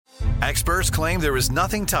Experts claim there is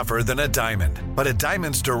nothing tougher than a diamond. But at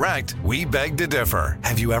Diamonds Direct, we beg to differ.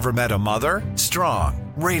 Have you ever met a mother?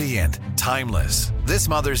 Strong, radiant, timeless. This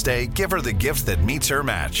Mother's Day, give her the gift that meets her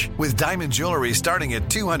match. With diamond jewelry starting at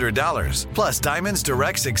 $200. Plus Diamonds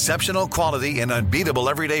Direct's exceptional quality and unbeatable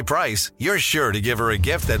everyday price, you're sure to give her a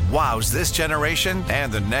gift that wows this generation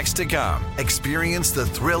and the next to come. Experience the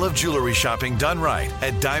thrill of jewelry shopping done right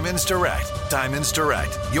at Diamonds Direct. Diamonds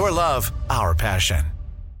Direct. Your love, our passion.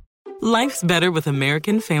 Life's better with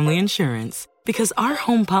American Family Insurance because our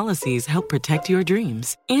home policies help protect your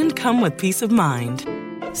dreams and come with peace of mind.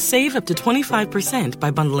 Save up to 25% by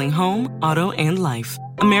bundling home, auto, and life.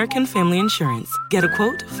 American Family Insurance. Get a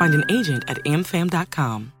quote, find an agent at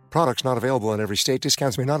amfam.com. Products not available in every state.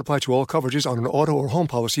 Discounts may not apply to all coverages on an auto or home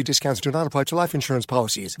policy. Discounts do not apply to life insurance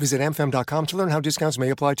policies. Visit amfam.com to learn how discounts may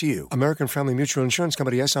apply to you. American Family Mutual Insurance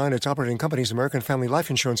Company, SI, and its operating companies, American Family Life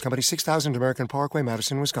Insurance Company, 6000 American Parkway,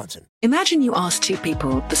 Madison, Wisconsin. Imagine you ask two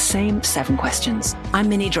people the same 7 questions. I'm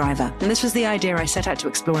Minnie Driver, and this was the idea I set out to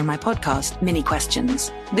explore in my podcast, Mini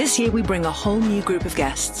Questions. This year, we bring a whole new group of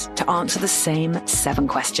guests to answer the same 7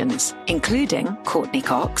 questions, including Courtney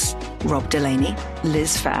Cox, Rob Delaney,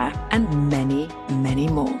 Liz Fair, and many, many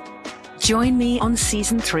more. Join me on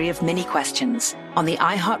Season 3 of Mini Questions on the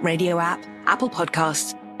iHeartRadio app, Apple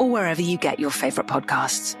Podcasts, or wherever you get your favorite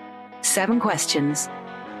podcasts. 7 questions,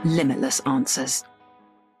 limitless answers.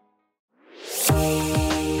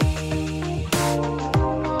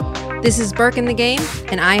 This is Burke in the Game,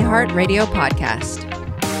 an iHeartRadio podcast.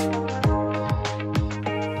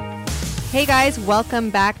 Hey guys, welcome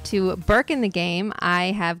back to Burke in the Game.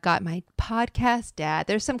 I have got my podcast dad.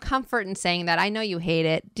 There's some comfort in saying that. I know you hate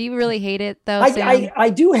it. Do you really hate it though, Sam? I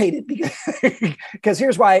do hate it because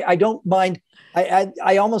here's why I don't mind.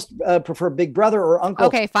 I almost prefer Big Brother or Uncle.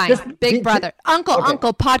 Okay, fine. Big Brother. Uncle, okay.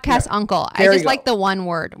 Uncle, podcast yeah. Uncle. I just like the one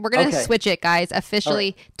word. We're going to switch it, guys,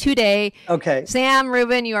 officially today. Okay. Sam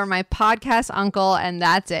Rubin, you are my podcast uncle, and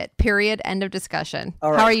that's it. Period. End of discussion.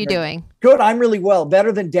 How are you doing? Good. I'm really well.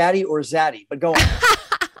 Better than Daddy or Zaddy, but go on.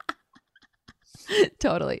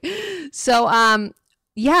 Totally. So,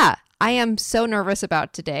 yeah, I am so nervous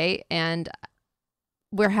about today, and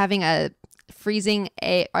we're having a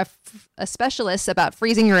specialist about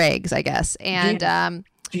freezing your eggs, I guess, and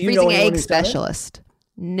freezing egg specialist.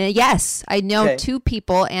 Yes, I know 2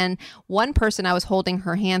 people, and one person I was holding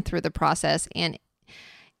her hand through the process, and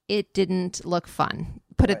it didn't look fun.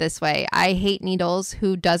 Put it this way, I hate needles.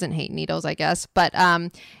 Who doesn't hate needles, I guess? But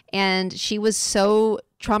and she was so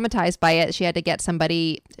traumatized by it. She had to get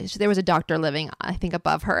somebody. There was a doctor living, I think,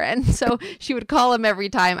 above her, and so she would call him every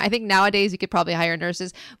time. I think nowadays you could probably hire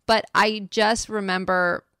nurses, but I just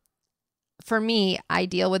remember, for me, I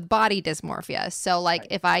deal with body dysmorphia. So like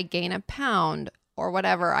if I gain a pound or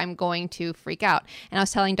whatever, I'm going to freak out. And I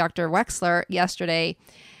was telling Dr. Wexler yesterday,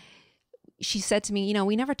 she said to me,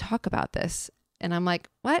 we never talk about this. And I'm like,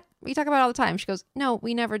 what? We talk about it all the time. She goes, no,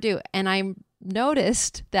 we never do. And I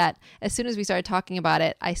noticed that as soon as we started talking about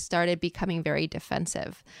it, I started becoming very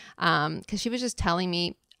defensive because she was just telling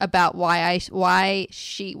me about why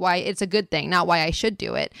it's a good thing, not why I should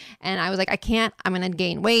do it. And I was like, I'm going to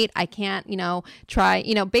gain weight. I can't, try,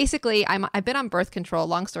 basically I've been on birth control.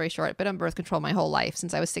 Long story short, I've been on birth control my whole life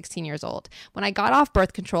since I was 16 years old. When I got off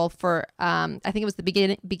birth control for, I think it was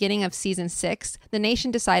the beginning of season 6, the nation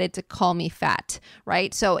decided to call me fat,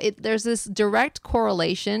 right? So there's this direct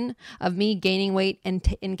correlation of me gaining weight and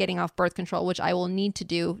getting off birth control, which I will need to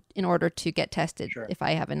do in order to get tested if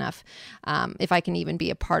I have enough, if I can even be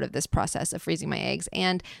a part of this process of freezing my eggs.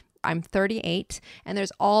 And I'm 38, and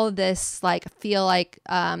there's all of this feel like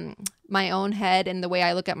my own head and the way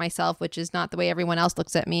I look at myself, which is not the way everyone else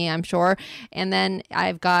looks at me, I'm sure. And then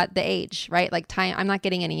I've got the age, right? Like time, I'm not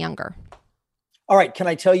getting any younger. All right. Can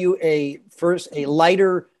I tell you a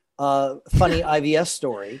lighter, funny IVS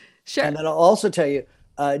story? Sure. And then I'll also tell you,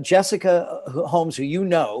 Jessica Holmes,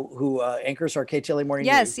 who anchors our KTLA Morning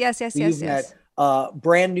News. Yes.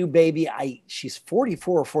 Brand new baby. She's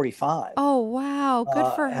 44 or 45. Oh, wow.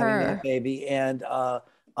 Good for her. Having that baby. And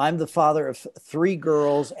I'm the father of 3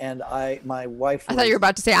 girls, and my wife. I thought you were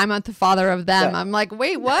about to say I'm not the father of them. Yeah. I'm like,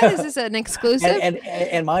 wait, what? Is this an exclusive?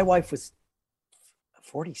 and my wife was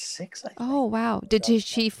 46, I think. Oh, wow. Did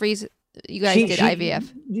she freeze? You guys did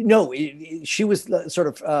IVF? No, she was sort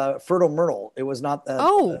of fertile Myrtle. It was not.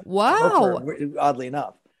 Wow. Oddly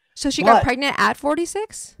enough. So she got pregnant at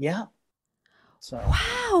 46? Yeah. So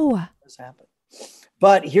wow. This happened.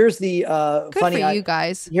 But here's the funny. For you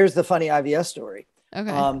guys. Here's the funny IVS story.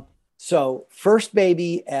 Okay. So first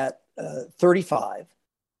baby at 35,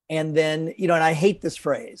 and then and I hate this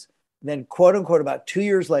phrase. Then quote unquote about 2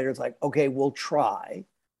 years later, it's like, okay, we'll try.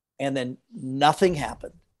 And then nothing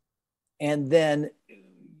happened. And then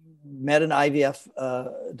met an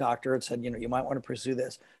IVF doctor and said, you might want to pursue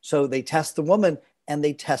this. So they test the woman and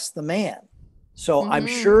they test the man. So I'm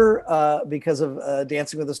sure because of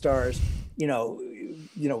Dancing with the Stars,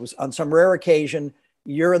 on some rare occasion,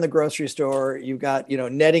 you're in the grocery store, you've got,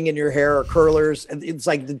 netting in your hair or curlers, and it's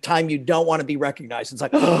like the time you don't want to be recognized. It's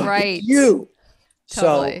like, oh, right. It's you.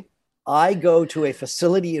 Totally. So I go to a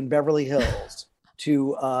facility in Beverly Hills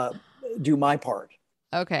to do my part.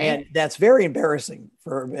 Okay. And that's very embarrassing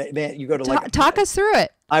for man. You go to talk us through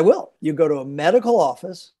it. I will. You go to a medical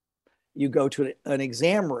office, you go to an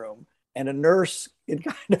exam room, and a nurse in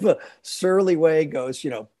kind of a surly way goes,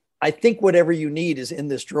 I think whatever you need is in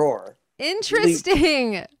this drawer.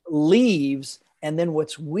 Interesting. Leaves. And then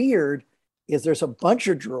what's weird is there's a bunch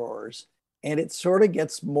of drawers and it sort of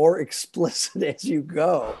gets more explicit as you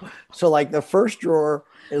go. So like the first drawer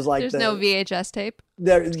is like there's no VHS tape.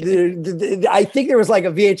 I think there was like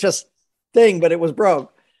a VHS thing, but it was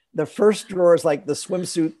broke. The first drawer is like the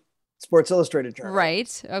swimsuit Sports Illustrated journal.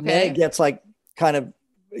 Right. Okay. Then it gets like kind of,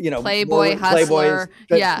 Playboy, Hustler.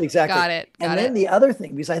 Yeah, exactly. Got it. And then the other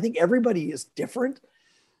thing, because I think everybody is different.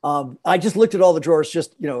 I just looked at all the drawers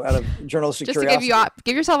just, out of journalistic curiosity. Just to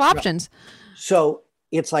give yourself options. So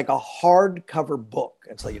it's like a hardcover book.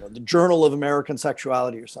 It's like, the Journal of American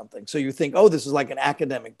Sexuality or something. So you think, oh, this is like an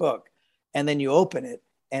academic book. And then you open it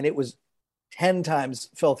and it was 10 times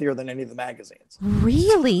filthier than any of the magazines.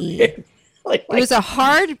 Really? It was a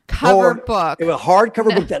hardcover book. It was a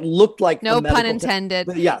hardcover book that looked like no pun intended.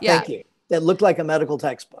 Thank you. That looked like a medical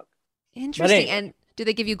textbook. Interesting. And do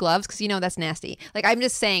they give you gloves? Because that's nasty. Like I'm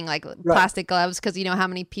just saying, like plastic gloves, because you know how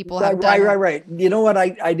many people have done. Right. You know what?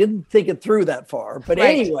 I didn't think it through that far, but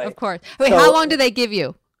anyway. Of course. Wait, so, how long do they give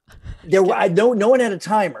you? No one had a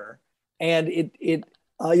timer, and it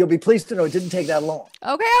you'll be pleased to know it didn't take that long.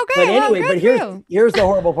 Okay. But anyway, here's the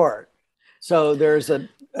horrible part. So there's a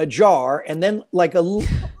jar, and then like a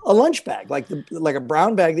lunch bag, like a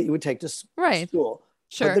brown bag that you would take to school.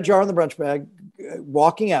 Sure. Put the jar in the brunch bag,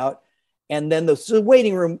 walking out, and then the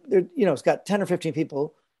waiting room. It's got 10 or 15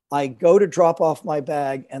 people. I go to drop off my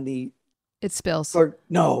bag, and it spills.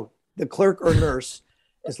 The clerk or nurse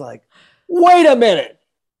is like, "Wait a minute!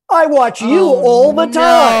 I watch you all the time."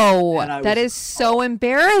 No, that is so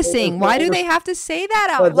embarrassing. Why do they have to say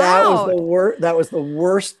that out loud? That was the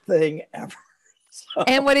worst thing ever. So,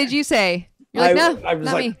 and what did you say? You're like, no, I was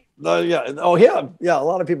not like, me. Yeah. Oh, him. Yeah, a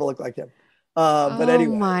lot of people look like him. But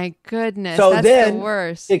anyway. Oh my goodness. So that's then, the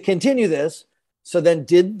worst. To continue this, so then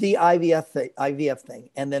did the IVF thing.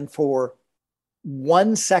 And then for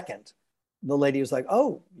 1 second, the lady was like,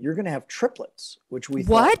 "Oh, you're going to have triplets," which we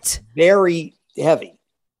thought was very heavy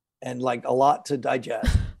and like a lot to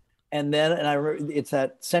digest. And I remember it's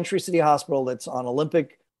at Century City Hospital that's on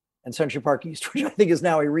Olympic and Century Park East, which I think is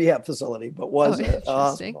now a rehab facility, but was a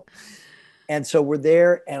hospital. And so we're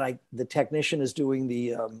there, and the technician is doing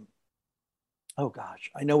the,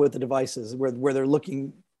 I know what the device is, where they're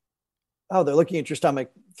looking, they're looking at your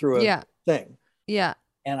stomach through a thing. Yeah.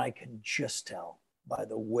 And I can just tell by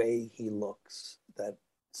the way he looks that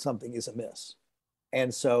something is amiss.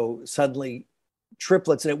 And so suddenly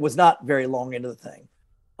triplets, and it was not very long into the thing,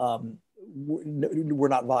 were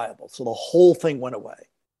not viable. So the whole thing went away.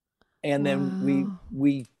 And then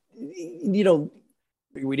we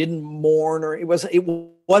didn't mourn, or it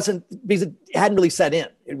wasn't because it hadn't really set in.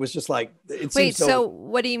 It was just like, so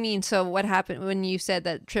what do you mean? So what happened when you said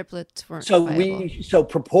that triplets weren't viable? So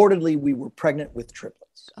purportedly we were pregnant with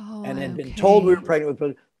triplets, and had been told we were pregnant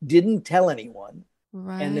with, didn't tell anyone.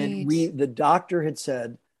 Right. And then the doctor had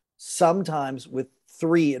said, sometimes with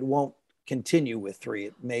 3, it won't continue with 3.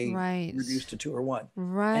 It may reduce to 2 or 1.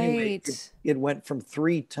 Right. Anyway, it went from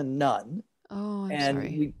 3 to none. Oh, I'm and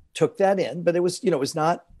sorry. We took that in, but it was, it was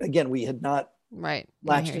not, again, we had not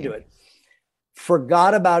latched into it.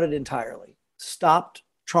 Forgot about it entirely. Stopped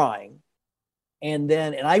trying. And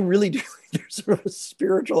I really do, there's sort of a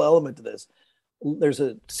spiritual element to this. There's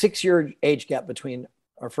a 6-year age gap between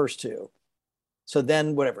our first 2. So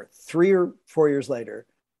then 3 or 4 years later,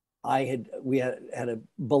 we had a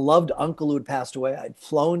beloved uncle who had passed away. I'd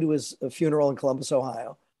flown to his funeral in Columbus,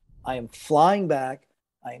 Ohio. I am flying back.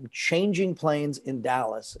 I am changing planes in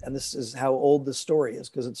Dallas. And this is how old this story is,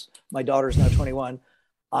 because my daughter's now 21.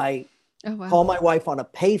 I call my wife on a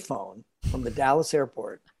payphone from the Dallas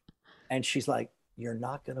airport, and she's like, "You're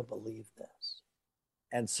not going to believe this."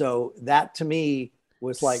 And so that to me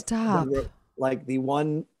was like, the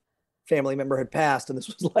one family member had passed, and this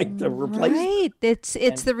was like the replacement. Right.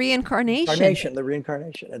 It's the reincarnation. The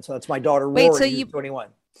reincarnation. And so that's my daughter, Rory, who's 21.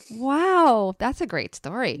 Wow, that's a great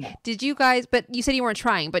story. Yeah. Did you guys, but you said you weren't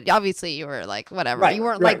trying, but obviously you were like, whatever. You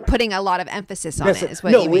weren't putting a lot of emphasis on it, is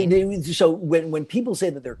what you mean. So when people say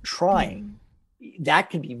that they're trying, that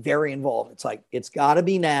can be very involved. It's like, it's got to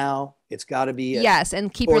be now. It's got to be. Yes,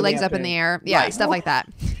 and keep your legs up in the air. Yeah, stuff like that.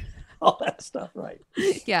 All that stuff, right?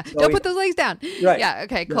 Yeah, so don't put those legs down. Right. Yeah,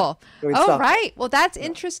 okay, cool. Oh, right. Well, that's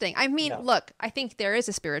interesting. I mean, look, I think there is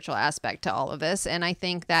a spiritual aspect to all of this, and I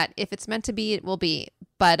think that if it's meant to be, it will be.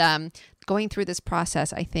 But going through this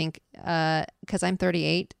process, I think, because I'm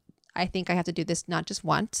 38, I think I have to do this not just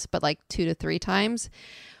once, but like 2 to 3 times.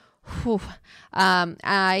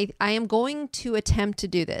 I am going to attempt to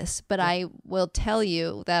do this, but I will tell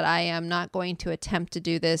you that I am not going to attempt to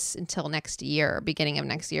do this until next year, beginning of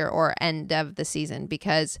next year or end of the season,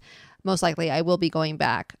 because most likely I will be going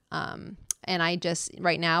back. And I just,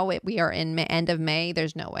 right now, we are in end of May.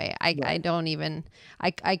 There's no way. I don't even,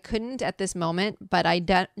 I couldn't at this moment, but I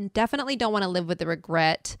definitely don't want to live with the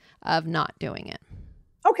regret of not doing it.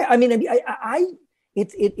 Okay. I mean,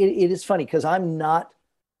 it is funny because I'm not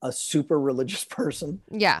a super religious person.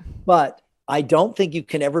 Yeah. But I don't think you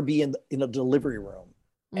can ever be in a delivery room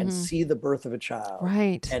and see the birth of a child.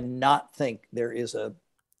 Right. And not think there is a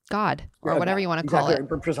God or whatever you want to call it.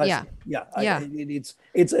 Precisely. Yeah.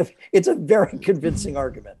 It's a very convincing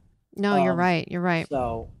argument. No, you're right. You're right.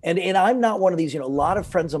 So, and I'm not one of these, a lot of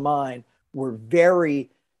friends of mine were very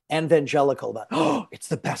evangelical about, it's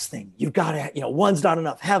the best thing. You've got to, one's not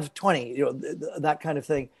enough, have 20, that kind of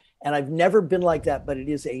thing. And I've never been like that, but it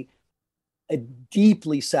is a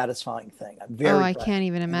deeply satisfying thing. I'm very I can't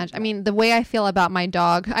even imagine. I mean, the way I feel about my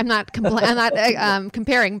dog, I'm not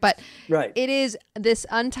comparing, but it is this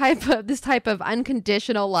type of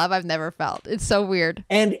unconditional love I've never felt. It's so weird.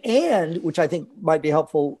 And which I think might be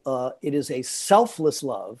helpful, it is a selfless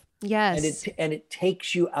love. Yes. And it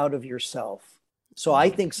takes you out of yourself. So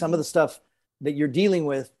I think some of the stuff that you're dealing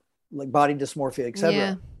with, like body dysmorphia, et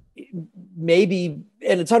cetera, maybe,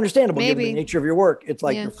 and it's understandable given the nature of your work. It's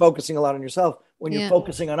like you're focusing a lot on yourself when you're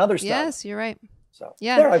focusing on other stuff. Yes, you're right. So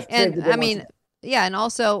and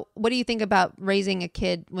also, what do you think about raising a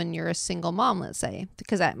kid when you're a single mom, let's say,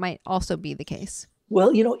 because that might also be the case?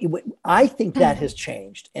 Well, I think that has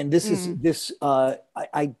changed, and this is this. I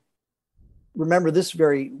remember this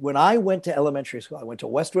when I went to elementary school. I went to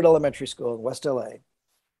Westwood Elementary School in West LA.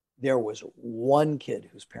 There was one kid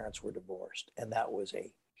whose parents were divorced, and that was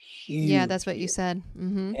a huge that's what you said.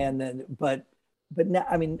 Mm-hmm. And then, but now,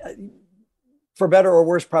 I mean, for better or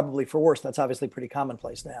worse, probably for worse, that's obviously pretty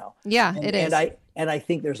commonplace now. Yeah, it is. And I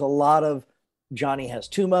think there's a lot of Johnny has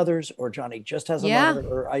 2 mothers, or Johnny just has a mother,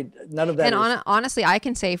 or none of that. And honestly, I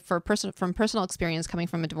can say from personal experience coming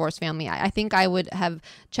from a divorced family, I think I would have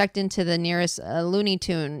checked into the nearest Looney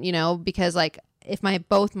Tune, because like, if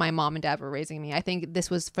both my mom and dad were raising me, I think this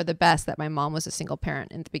was for the best that my mom was a single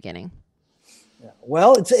parent in the beginning. Yeah.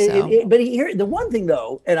 Well, but here, the one thing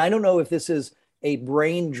though, and I don't know if this is a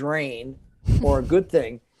brain drain or a good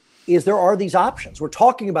thing, is there are these options. We're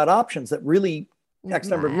talking about options that really X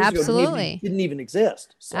number of years ago didn't even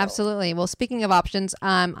exist. So. Absolutely. Well, speaking of options,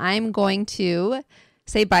 I'm going to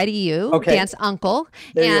say bye to you, Dance Uncle.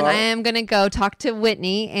 And I am going to go talk to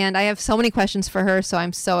Whitney, and I have so many questions for her, so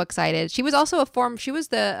I'm so excited. She was also she was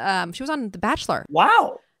on The Bachelor.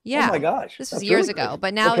 Wow. Yeah. Oh my gosh. This was years ago.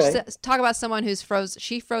 But now talk about someone who's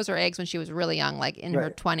she froze her eggs when she was really young, like in her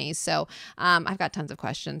 20s. So I've got tons of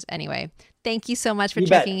questions. Anyway, thank you so much for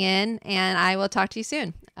checking in, and I will talk to you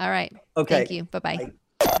soon. All right. Okay. Thank you. Bye-bye.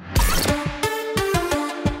 Bye.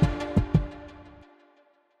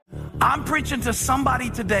 I'm preaching to somebody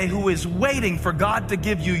today who is waiting for God to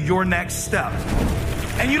give you your next step.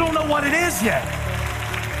 And you don't know what it is yet.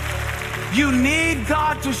 You need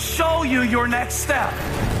God to show you your next step.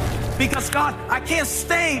 Because God, I can't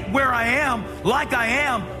stay where I am, like I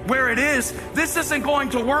am, where it is. This isn't going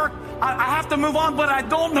to work. I have to move on, but I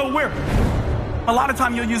don't know where. A lot of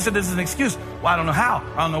time you'll use it as an excuse. Well, I don't know how.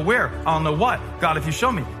 I don't know where. I don't know what. God, if you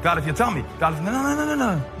show me. God, if you tell me. God, if...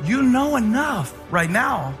 No. You know enough right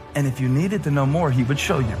now. And if you needed to know more, he would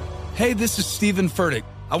show you. Hey, this is Stephen Furtick.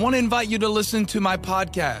 I want to invite you to listen to my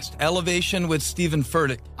podcast, Elevation with Stephen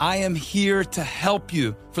Furtick. I am here to help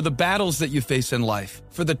you for the battles that you face in life,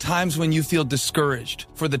 for the times when you feel discouraged,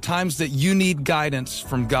 for the times that you need guidance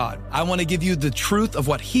from God. I want to give you the truth of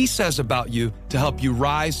what he says about you to help you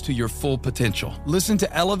rise to your full potential. Listen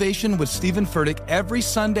to Elevation with Stephen Furtick every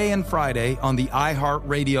Sunday and Friday on the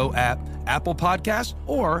iHeartRadio app, Apple Podcasts,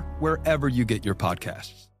 or wherever you get your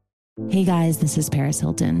podcasts. Hey guys, this is Paris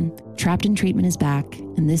Hilton. Trapped in Treatment is back,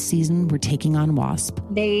 and this season we're taking on WASP.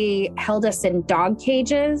 They held us in dog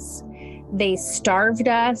cages. They starved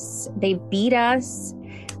us. They beat us.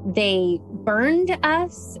 They burned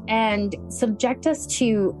us and subject us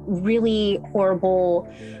to really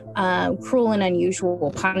horrible, cruel and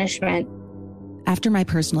unusual punishment. After my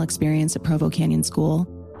personal experience at Provo Canyon School,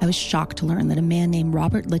 I was shocked to learn that a man named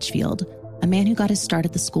Robert Litchfield, a man who got his start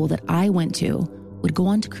at the school that I went to, would go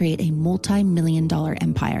on to create a multi-million-dollar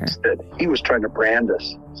empire. He was trying to brand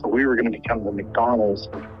us, so we were going to become the McDonald's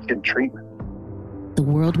of kid treatment. The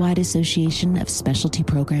Worldwide Association of Specialty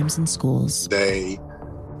Programs in Schools. They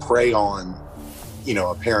prey on,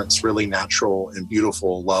 a parent's really natural and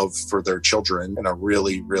beautiful love for their children in a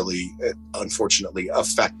really, really, unfortunately,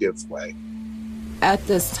 effective way. At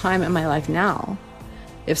this time in my life now,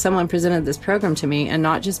 if someone presented this program to me, and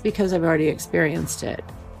not just because I've already experienced it,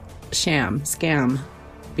 sham, scam,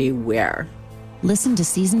 beware. Listen to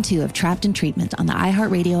Season 2 of Trapped in Treatment on the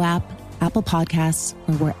iHeartRadio app, Apple Podcasts,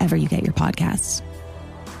 or wherever you get your podcasts.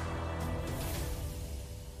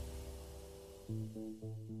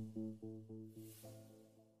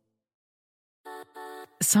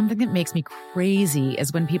 Something that makes me crazy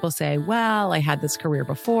is when people say, well, I had this career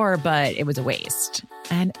before, but it was a waste.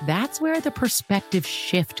 And that's where the perspective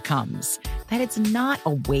shift comes, that it's not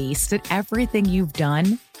a waste, that everything you've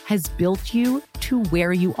done has built you to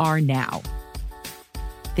where you are now.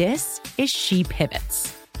 This is She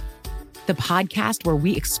Pivots, the podcast where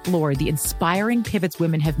we explore the inspiring pivots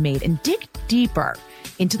women have made and dig deeper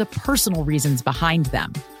into the personal reasons behind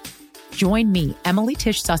them. Join me, Emily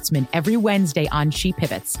Tish Sussman, every Wednesday on She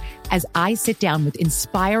Pivots as I sit down with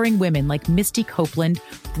inspiring women like Misty Copeland,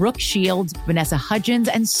 Brooke Shields, Vanessa Hudgens,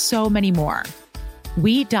 and so many more.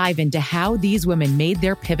 We dive into how these women made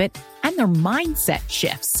their pivot and their mindset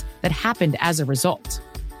shifts that happened as a result.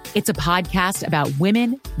 It's a podcast about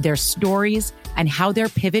women, their stories, and how their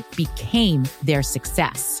pivot became their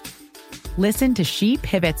success. Listen to She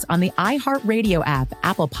Pivots on the iHeartRadio app,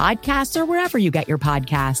 Apple Podcasts, or wherever you get your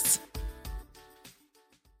podcasts.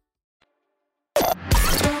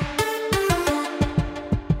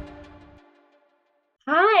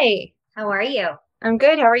 Hi. How are you? I'm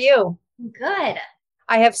good. How are you? Good.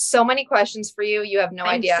 I have so many questions for you. You have no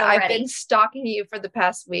idea. So I've been stalking you for the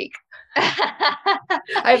past week.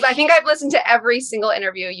 I think I've listened to every single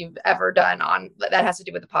interview you've ever done on that has to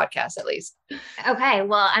do with the podcast, at least. Okay.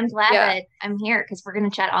 Well, I'm glad that I'm here because we're going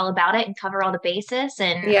to chat all about it and cover all the bases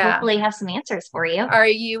and hopefully have some answers for you. Are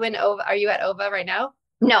you in OVA? Are you at OVA right now?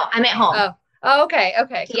 No, I'm at home. Oh, okay.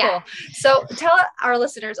 Okay, cool. Yeah. So tell our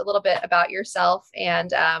listeners a little bit about yourself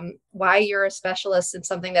and why you're a specialist in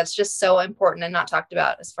something that's just so important and not talked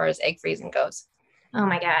about as far as egg freezing goes. Oh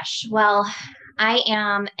my gosh. Well, I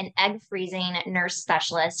am an egg freezing nurse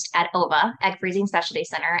specialist at OVA, Egg Freezing Specialty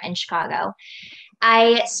Center in Chicago.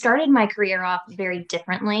 I started my career off very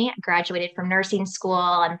differently. I graduated from nursing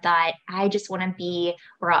school and thought, I just want to be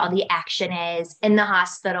where all the action is, in the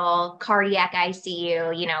hospital, cardiac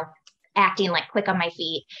ICU, acting like quick on my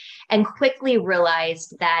feet, and quickly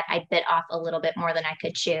realized that I bit off a little bit more than I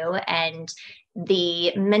could chew. And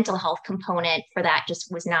the mental health component for that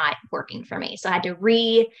just was not working for me. So I had to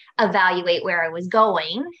reevaluate where I was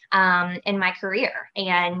going in my career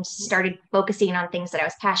and started focusing on things that I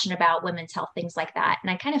was passionate about, women's health, things like that.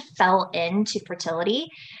 And I kind of fell into fertility.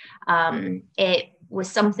 It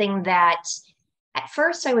was something that at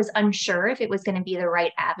first I was unsure if it was going to be the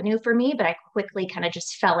right avenue for me, but I quickly kind of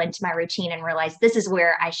just fell into my routine and realized this is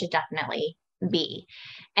where I should definitely be.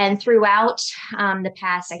 And throughout the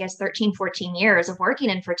past, 13, 14 years of working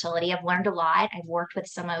in fertility, I've learned a lot. I've worked with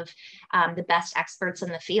some of the best experts in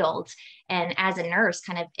the field. And as a nurse,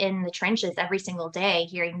 kind of in the trenches every single day,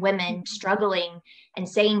 hearing women struggling and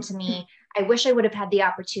saying to me, I wish I would have had the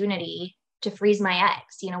opportunity to freeze my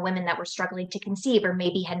eggs, women that were struggling to conceive or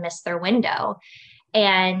maybe had missed their window.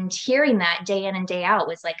 And hearing that day in and day out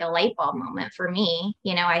was like a light bulb moment for me.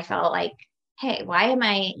 I felt like, hey, why am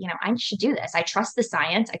I should do this. I trust the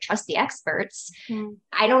science. I trust the experts.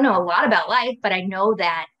 I don't know a lot about life, but I know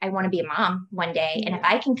that I want to be a mom one day. And if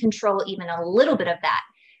I can control even a little bit of that,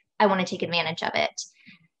 I want to take advantage of it.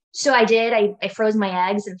 So I did. I froze my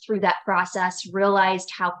eggs, and through that process, realized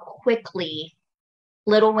how quickly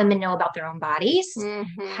little women know about their own bodies,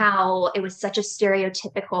 how it was such a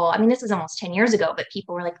stereotypical, this was almost 10 years ago, but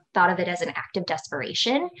people were thought of it as an act of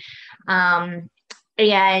desperation. And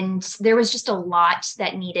there was just a lot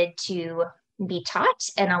that needed to be taught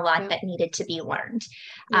and a lot that needed to be learned.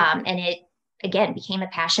 And it, again, became a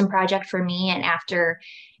passion project for me. And after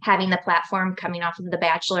having the platform coming off of The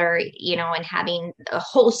Bachelor, and having a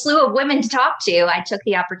whole slew of women to talk to, I took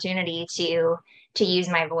the opportunity to use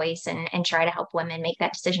my voice and try to help women make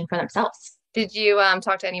that decision for themselves. Did you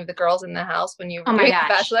talk to any of the girls in the house when you were doing The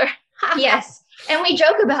Bachelor? Yes. And we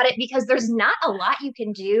joke about it because there's not a lot you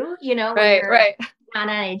can do, when you're on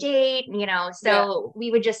a date, so we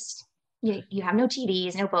would just, you have no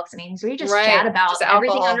TVs, no books. I mean, so we just chat about just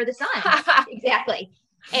everything under the sun. Exactly.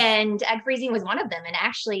 And egg freezing was one of them. And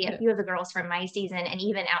actually a few of the girls from my season and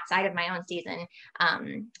even outside of my own season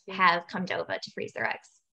have come to OVA to freeze their eggs.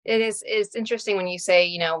 It's interesting when you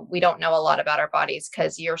say, we don't know a lot about our bodies,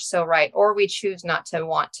 because you're so right. Or we choose not to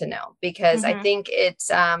want to know, because I think it's,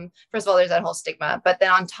 first of all, there's that whole stigma, but then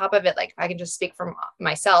on top of it, like, I can just speak from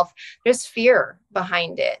myself, there's fear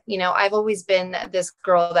behind it. I've always been this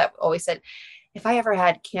girl that always said, if I ever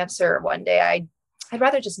had cancer one day, I'd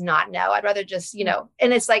rather just not know. I'd rather just, and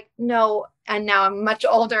it's like, no. And now I'm much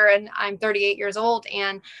older and I'm 38 years old,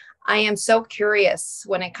 and I am so curious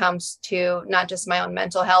when it comes to not just my own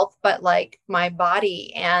mental health, but like my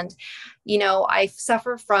body. And, I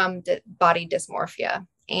suffer from body dysmorphia,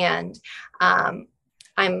 and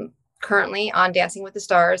I'm currently on Dancing with the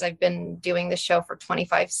Stars. I've been doing this show for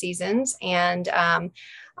 25 seasons. And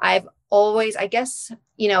I've always, I guess,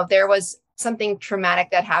 there was something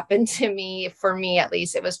traumatic that happened to me. For me, at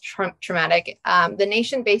least, it was traumatic. The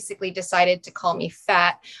nation basically decided to call me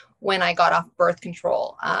fat when I got off birth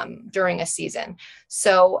control during a season.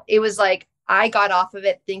 So it was like, I got off of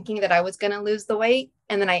it thinking that I was going to lose the weight.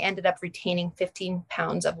 And then I ended up retaining 15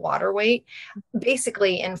 pounds of water weight,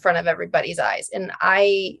 basically in front of everybody's eyes. And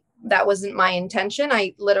that wasn't my intention.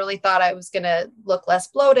 I literally thought I was going to look less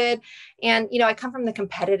bloated. And, I come from the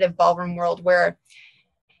competitive ballroom world where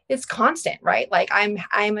it's constant, right? Like I'm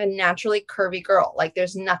a naturally curvy girl. Like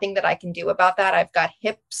there's nothing that I can do about that. I've got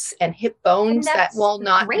hips and hip bones that will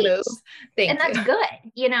not move. And that's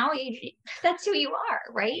good. That's who you are,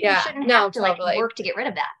 right? Yeah. You shouldn't have to work to get rid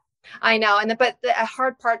of that. I know. But the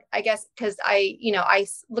hard part, I guess, because I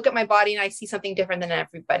look at my body and I see something different than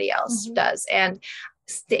everybody else does. And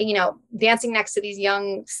dancing next to these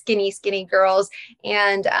young, skinny girls.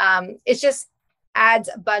 And it's just adds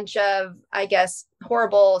a bunch of, I guess,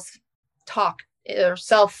 horrible talk or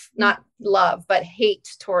not love, but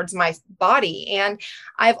hate towards my body. And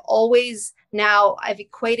I've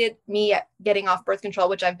equated me getting off birth control,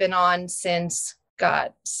 which I've been on since I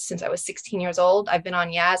was 16 years old. I've been on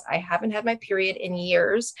Yaz. I haven't had my period in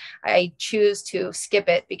years. I choose to skip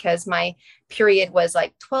it because my period was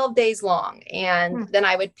like 12 days long. And then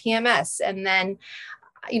I would PMS. And then,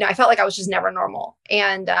 I felt like I was just never normal.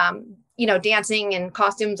 And, dancing in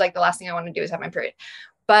costumes, like the last thing I want to do is have my period.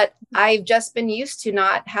 But I've just been used to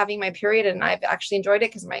not having my period, and I've actually enjoyed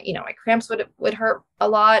it because my cramps would hurt a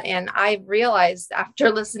lot. And I realized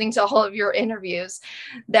after listening to all of your interviews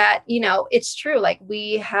that, it's true. Like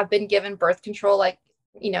we have been given birth control, like,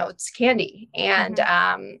 it's candy. And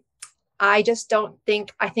I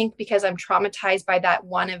think because I'm traumatized by that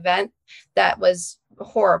one event that was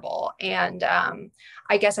horrible. And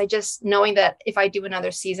I guess I just knowing that if I do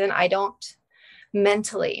another season,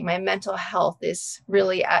 my mental health is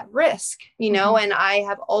really at risk, and I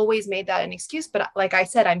have always made that an excuse. But like I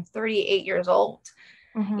said, I'm 38 years old,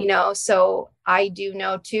 so I do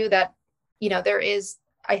know too that, there is,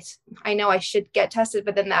 I know I should get tested,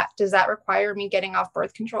 but then does that require me getting off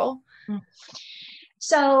birth control?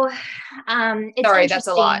 So, it's sorry, that's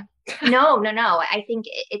a lot. No. I think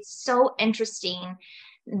it's so interesting,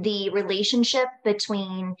 the relationship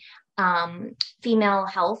between female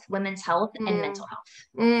health, women's health, and mental health.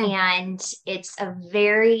 And it's a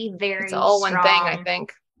very, very it's all strong, one thing, I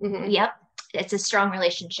think. Yep. It's a strong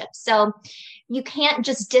relationship. So you can't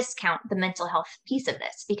just discount the mental health piece of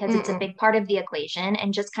this because it's a big part of the equation,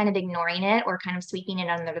 and just kind of ignoring it or kind of sweeping it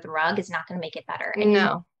under the rug is not going to make it better. And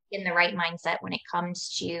no. In the right mindset when it comes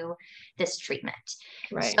to this treatment.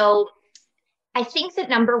 Right. So I think that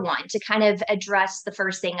number one, to kind of address the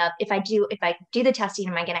first thing of, if I do the testing,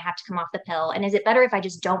 am I going to have to come off the pill? And is it better if I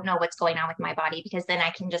just don't know what's going on with my body? Because then I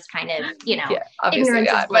can just kind of, ignorance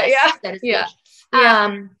is bliss, so to speak.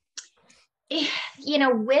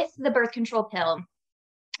 With the birth control pill,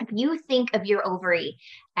 if you think of your ovary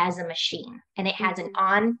as a machine and it has an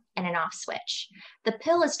on and an off switch, the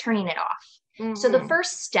pill is turning it off. So the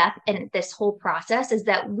first step in this whole process is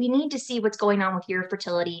that we need to see what's going on with your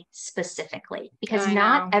fertility specifically, because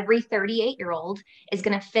not every 38-year-old is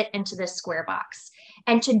going to fit into this square box.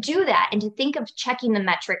 And to do that, and to think of checking the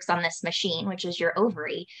metrics on this machine, which is your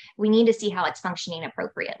ovary, we need to see how it's functioning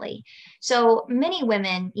appropriately. So many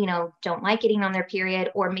women, don't like getting on their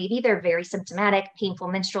period, or maybe they're very symptomatic, painful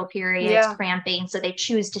menstrual periods, cramping. So they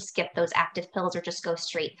choose to skip those active pills or just go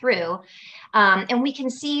straight through. And we can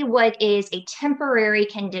see what is a temporary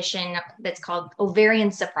condition that's called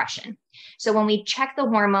ovarian suppression. So when we check the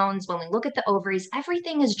hormones, when we look at the ovaries,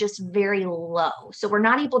 everything is just very low. So we're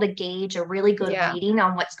not able to gauge a really good reading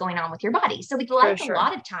on what's going on with your body. So we'd like a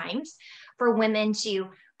lot of times for women to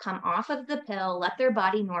come off of the pill, let their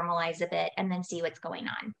body normalize a bit, and then see what's going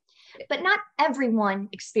on. But not everyone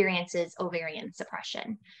experiences ovarian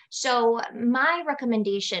suppression. So my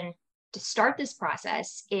recommendation to start this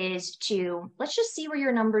process is to, let's just see where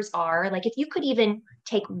your numbers are. Like if you could even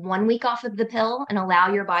take 1 week off of the pill and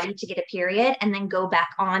allow your body to get a period and then go back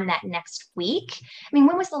on that next week. I mean,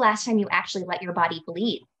 when was the last time you actually let your body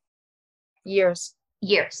bleed? Years.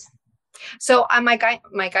 So my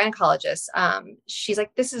gynecologist, she's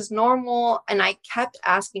like, this is normal. And I kept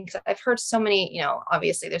asking, because I've heard so many,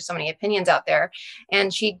 obviously there's so many opinions out there.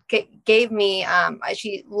 And she gave me,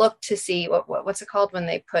 she looked to see what's it called when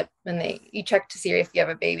you check to see if you have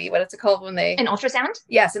a baby. What is it called when they? An ultrasound?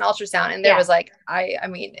 Yes, an ultrasound. And there was like, I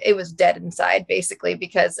mean, it was dead inside basically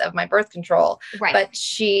because of my birth control. Right. But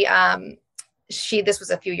this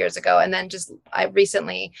was a few years ago. And then I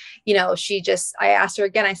recently, I asked her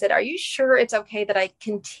again, I said, are you sure it's okay that I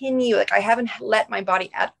continue? Like I haven't let my body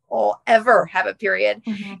at all ever have a period.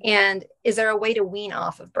 Mm-hmm. And is there a way to wean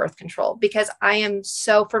off of birth control? Because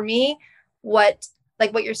for me, what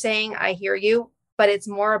you're saying, I hear you, but it's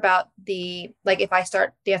more about if I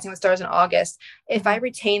start Dancing with Stars in August, if I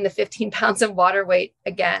retain the 15 pounds of water weight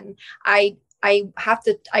again, I have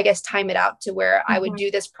to, I guess, time it out to where I would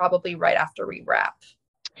do this probably right after we wrap.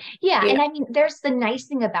 Yeah. And I mean, there's the nice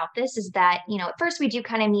thing about this is that, at first we do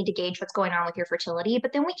kind of need to gauge what's going on with your fertility,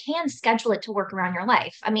 but then we can schedule it to work around your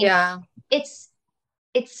life. I mean, it's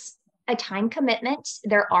a time commitment.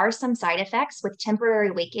 There are some side effects with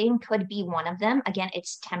temporary weight gain could be one of them. Again,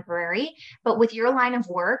 it's temporary, but with your line of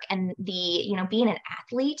work and being an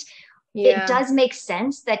athlete, it does make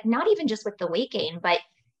sense that not even just with the weight gain, but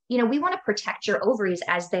we want to protect your ovaries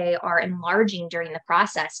as they are enlarging during the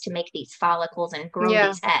process to make these follicles and grow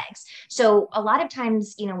these eggs. So a lot of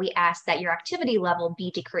times, we ask that your activity level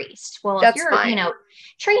be decreased. Well, that's if you're, fine.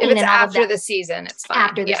 training if it's and all after of that, the season, it's fine.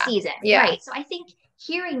 After the season, right? So I think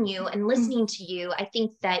hearing you and listening to you, I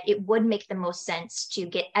think that it would make the most sense to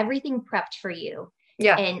get everything prepped for you.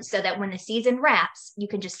 Yeah. And so that when the season wraps, you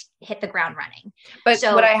can just hit the ground running. But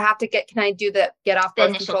would I have to get off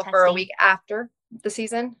birth control for a week after the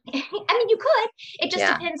season? I mean, you could. It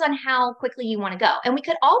just depends on how quickly you want to go. And we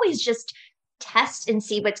could always just test and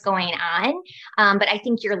see what's going on. But I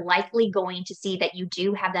think you're likely going to see that you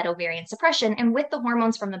do have that ovarian suppression. And with the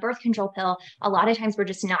hormones from the birth control pill, a lot of times we're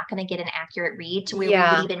just not going to get an accurate read to where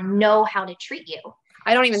we would even know how to treat you.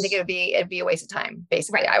 I don't even think it'd be a waste of time.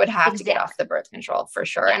 Basically, I would have to get off the birth control for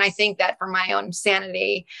sure. Yes. And I think that for my own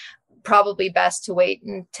sanity, probably best to wait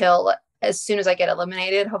until as soon as I get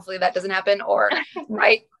eliminated. Hopefully that doesn't happen, or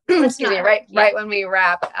right when we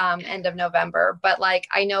wrap end of November. But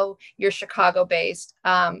I know you're Chicago based.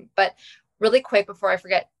 But really quick before I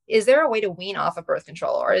forget, is there a way to wean off of birth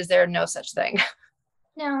control, or is there no such thing?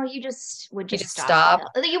 No, you just stop.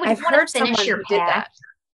 You would I've heard someone who did that.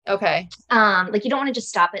 Okay. You don't want to just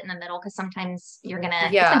stop it in the middle, because sometimes it's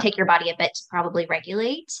gonna take your body a bit to probably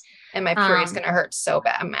regulate. And my period's gonna hurt so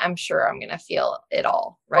bad. I'm sure I'm gonna feel it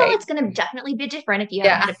all, right? Well, it's gonna definitely be different if you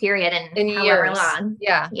haven't had a period in however years. Long.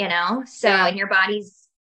 Yeah. And your body's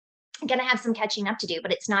gonna have some catching up to do,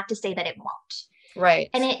 but it's not to say that it won't. Right.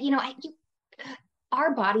 And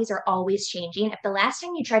our bodies are always changing. If the last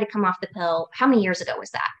time you tried to come off the pill, how many years ago was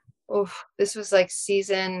that? Oof, this was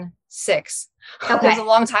season 6. Okay. It was a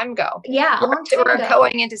long time ago. Yeah, a long time ago. We're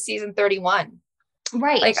going into season 31.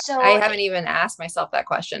 Right. So I haven't even asked myself that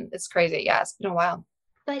question. It's crazy. Yeah, it's been a while.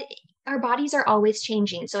 But our bodies are always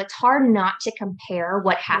changing. So it's hard not to compare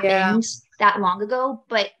what happened that long ago,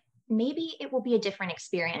 but maybe it will be a different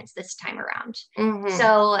experience this time around. Mm-hmm.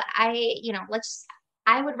 So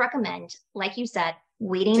I would recommend, like you said,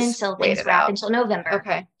 waiting just until things wrap until November.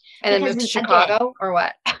 Okay. And then move to Chicago or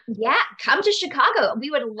what? Yeah, come to Chicago. We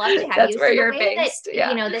would love to have That's you. Where you're based.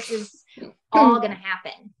 This is all going to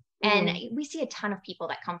happen. And we see a ton of people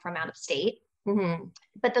that come from out of state. Mm-hmm.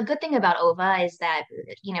 But the good thing about OVA is that,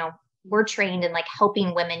 we're trained in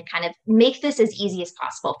helping women kind of make this as easy as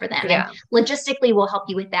possible for them. Yeah. And logistically, we'll help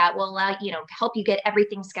you with that. We'll allow, help you get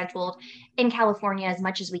everything scheduled in California as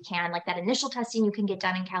much as we can. Like that initial testing you can get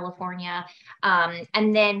done in California.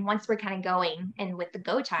 And then once we're kind of going and with the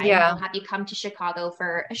go time, we'll have you come to Chicago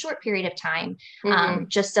for a short period of time,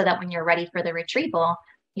 just so that when you're ready for the retrieval,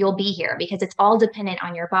 you'll be here, because it's all dependent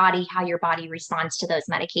on your body, how your body responds to those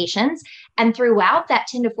medications. And throughout that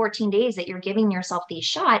 10 to 14 days that you're giving yourself these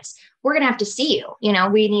shots, we're going to have to see you.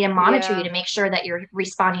 We need to monitor you to make sure that you're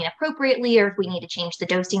responding appropriately, or if we need to change the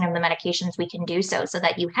dosing of the medications, we can do so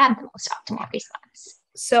that you have the most optimal response.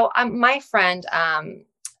 So my friend,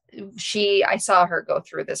 I saw her go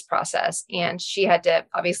through this process, and she had to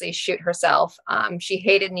obviously shoot herself. She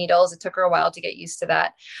hated needles. It took her a while to get used to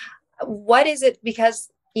that. What is it? Because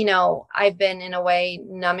I've been in a way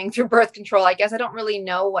numbing through birth control. I guess I don't really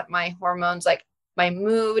know what my hormones, like my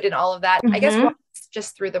mood and all of that. I guess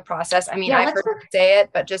just through the process. I mean, I've heard you say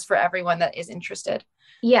it, but just for everyone that is interested.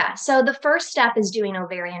 Yeah. So the first step is doing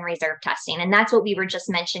ovarian reserve testing. And that's what we were just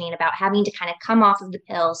mentioning about having to kind of come off of the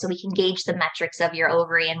pill so we can gauge the metrics of your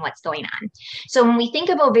ovary and what's going on. So when we think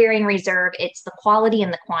of ovarian reserve, it's the quality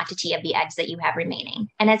and the quantity of the eggs that you have remaining.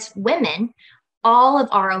 And as women, all of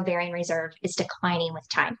our ovarian reserve is declining with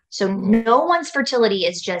time. So no one's fertility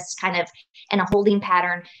is just kind of in a holding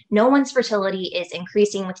pattern. No one's fertility is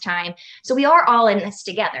increasing with time. So we are all in this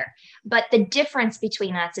together. But the difference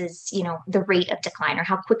between us is, the rate of decline, or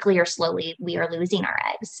how quickly or slowly we are losing our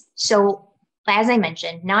eggs. So as I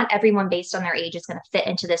mentioned, not everyone based on their age is going to fit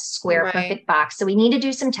into this square perfect box. So we need to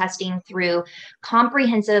do some testing through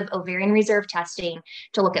comprehensive ovarian reserve testing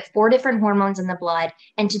to look at 4 different hormones in the blood,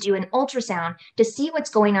 and to do an ultrasound to see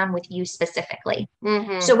what's going on with you specifically.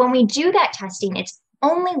 So when we do that testing, it's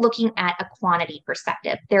only looking at a quantity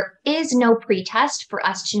perspective. There is no pre-test for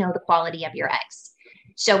us to know the quality of your eggs.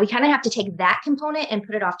 So we kind of have to take that component and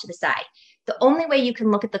put it off to the side. The only way you can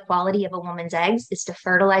look at the quality of a woman's eggs is to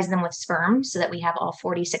fertilize them with sperm so that we have all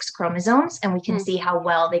 46 chromosomes and we can see how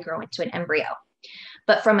well they grow into an embryo.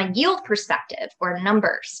 But from a yield perspective or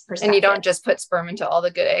numbers perspective. And you don't just put sperm into all the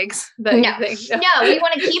good eggs. No, we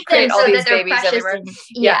want to keep them so that they're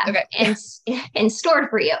precious and stored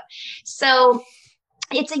for you. So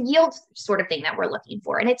it's a yield sort of thing that we're looking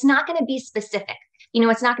for. And it's not going to be specific.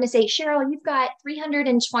 It's not going to say, Cheryl, you've got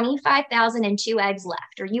 325,002 eggs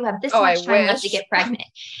left, or you have this much time left to get pregnant.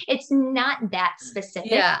 It's not that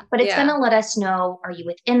specific, but it's going to let us know, are you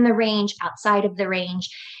within the range, outside of the range?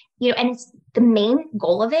 And it's the main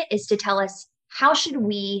goal of it is to tell us, how should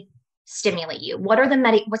we stimulate you?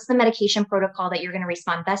 What's the medication protocol that you're going to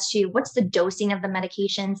respond best to? What's the dosing of the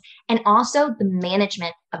medications? And also the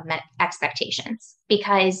management of expectations,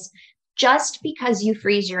 because just because you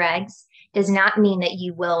freeze your eggs does not mean that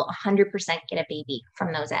you will 100% get a baby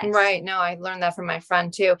from those eggs. Right. No, I learned that from my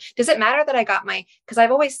friend too. Does it matter that I got because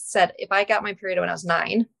I've always said, if I got my period when I was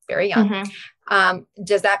 9, very young,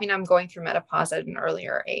 does that mean I'm going through menopause at an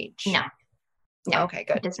earlier age? No. Okay,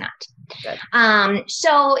 good. It does not. Good.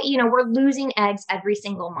 So, we're losing eggs every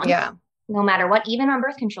single month. Yeah. No matter what, even on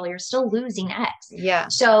birth control, you're still losing eggs. Yeah.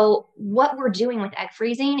 So what we're doing with egg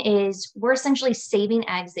freezing is we're essentially saving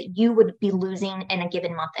eggs that you would be losing in a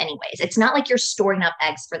given month anyways. It's not like you're storing up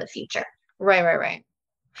eggs for the future. Right.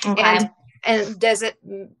 Okay. And does it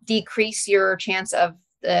decrease your chance of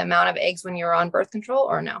the amount of eggs when you're on birth control,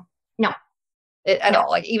 or no? No. At all?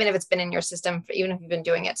 Like, even if it's been in your system, even if you've been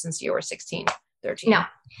doing it since you were 16, 13? No.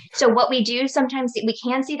 So what we do sometimes, we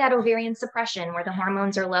can see that ovarian suppression where the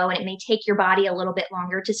hormones are low, and it may take your body a little bit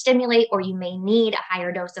longer to stimulate, or you may need a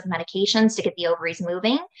higher dose of medications to get the ovaries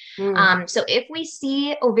moving. So if we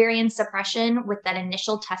see ovarian suppression with that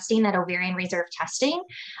initial testing, that ovarian reserve testing,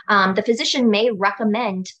 the physician may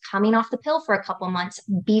recommend coming off the pill for a couple months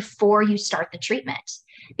before you start the treatment,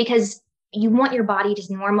 because you want your body to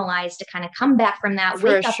normalize, to kind of come back from that,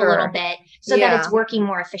 wake up a little bit so that it's working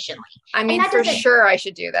more efficiently. I mean, for sure I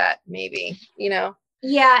should do that, maybe,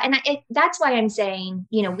 Yeah. And that's why I'm saying,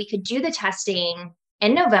 we could do the testing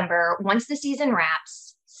in November, once the season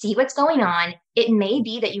wraps, see what's going on. It may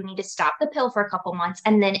be that you need to stop the pill for a couple months,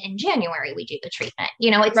 and then in January we do the treatment.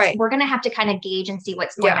 We're going to have to kind of gauge and see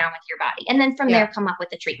what's going on with your body. And then from there, come up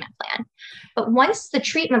with a treatment plan. But once the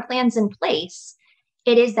treatment plan's in place,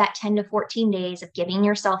 it is that 10 to 14 days of giving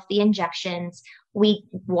yourself the injections. We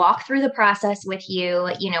walk through the process with you.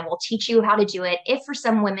 We'll teach you how to do it. If for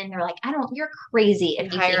some women, they're like, you're crazy.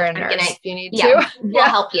 If you hire a nurse, if you need to. We'll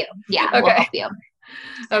help you. Yeah, okay. We'll help you.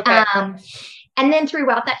 Okay. And then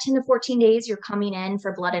throughout that 10 to 14 days, you're coming in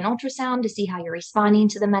for blood and ultrasound to see how you're responding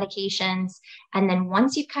to the medications. And then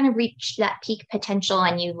once you've kind of reached that peak potential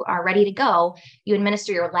and you are ready to go, you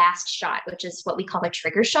administer your last shot, which is what we call a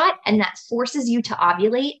trigger shot. And that forces you to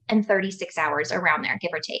ovulate in 36 hours, around there,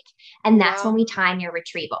 give or take. And that's when we time your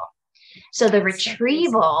retrieval. So the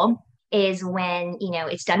retrieval is when,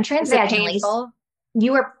 it's done transvaginally.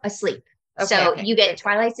 You are asleep. Okay, you get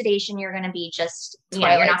twilight sedation. You're going to be just, you're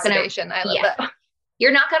not going to. I love that.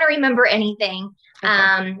 You're not going to remember anything.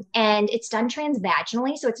 Okay. And it's done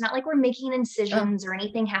transvaginally. So it's not like we're making incisions or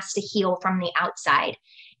anything has to heal from the outside.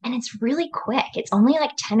 And it's really quick. It's only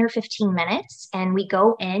like 10 or 15 minutes. And we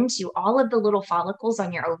go into all of the little follicles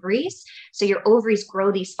on your ovaries. So your ovaries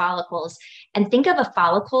grow these follicles. And think of a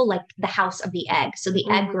follicle like the house of the egg. So the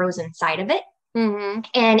egg grows inside of it.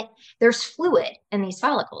 And there's fluid in these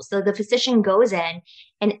follicles. So the physician goes in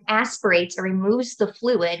and aspirates or removes the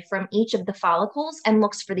fluid from each of the follicles and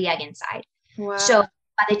looks for the egg inside. Wow. So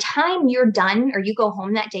by the time you're done or you go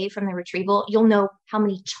home that day from the retrieval, you'll know how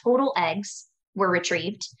many total eggs were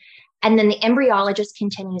retrieved. And then the embryologist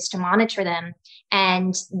continues to monitor them.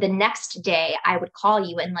 And the next day I would call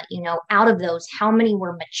you and let you know out of those, how many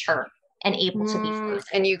were mature and able to be frozen.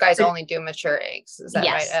 And you guys only do mature eggs. Is that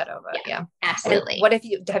right? At OVA? Yeah, absolutely.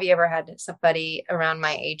 And have you ever had somebody around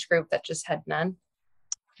my age group that just had none?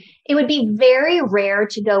 It would be very rare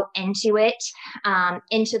to go into it,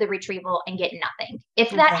 into the retrieval and get nothing.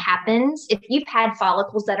 If that happens, if you've had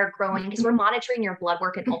follicles that are growing, because we're monitoring your blood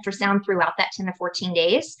work and ultrasound throughout that 10 to 14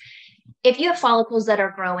 days, if you have follicles that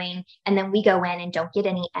are growing and then we go in and don't get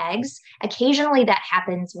any eggs, occasionally that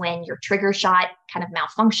happens when your trigger shot kind of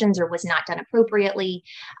malfunctions or was not done appropriately.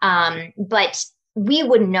 But we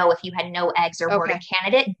wouldn't know if you had no eggs or weren't a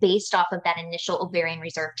candidate based off of that initial ovarian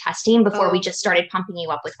reserve testing before we just started pumping you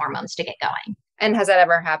up with hormones to get going. And has that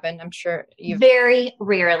ever happened? I'm sure very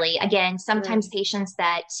rarely. Again, sometimes patients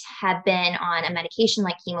that have been on a medication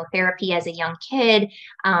like chemotherapy as a young kid,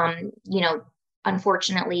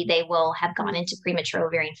 unfortunately, they will have gone into premature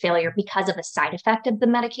ovarian failure because of a side effect of the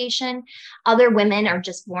medication. Other women are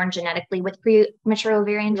just born genetically with premature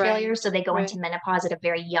ovarian failure. So they go into menopause at a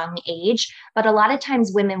very young age. But a lot of times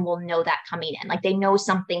women will know that coming in, like they know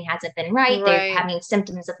something hasn't been right. They're having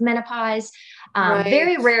symptoms of menopause.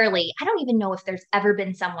 Very rarely. I don't even know if there's ever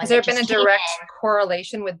been someone. Has there been a direct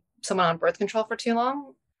correlation with someone on birth control for too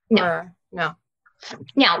long? No. No.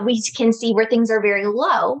 Now we can see where things are very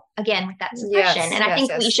low again with that suppression. And I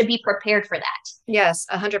think we should be prepared for that. Yes,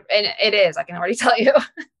 100. And it is, I can already tell you.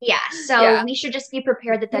 So we should just be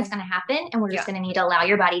prepared that that's going to happen. And we're just going to need to allow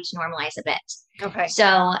your body to normalize a bit. Okay. So,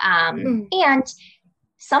 and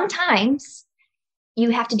sometimes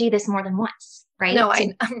you have to do this more than once, right? No,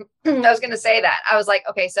 I was going to say that. I was like,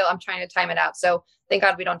 okay, so I'm trying to time it out. So thank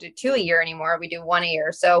God we don't do 2 a year anymore. We do 1 a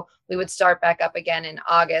year. So we would start back up again in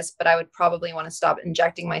August, but I would probably want to stop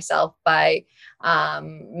injecting myself by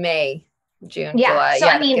May, June, July. So,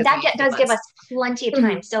 I mean, that does give us plenty of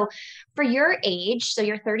time. So for your age, so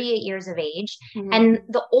you're 38 years of age, and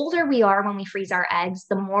the older we are when we freeze our eggs,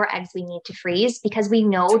 the more eggs we need to freeze because we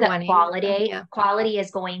know that quality is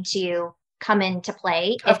going to come into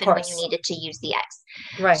play if and when you needed to use the eggs.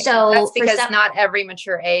 Right. So that's because not every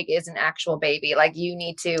mature egg is an actual baby. Like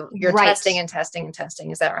you're testing and testing and testing.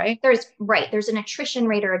 Is that right? There's an attrition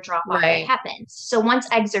rate or a drop off that happens. So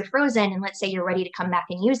once eggs are frozen and let's say you're ready to come back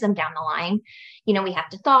and use them down the line, we have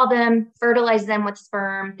to thaw them, fertilize them with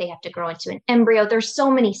sperm. They have to grow into an embryo. There's so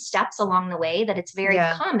many steps along the way that it's very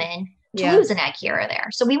common to lose an egg here or there.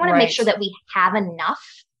 So we want to make sure that we have enough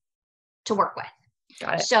to work with.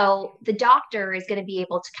 Got it. So the doctor is going to be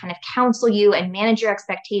able to kind of counsel you and manage your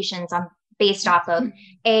expectations based off of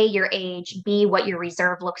A, your age, B, what your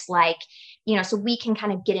reserve looks like, so we can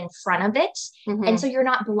kind of get in front of it. And so you're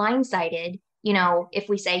not blindsided, if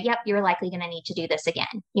we say, yep, you're likely going to need to do this again,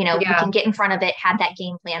 we can get in front of it, have that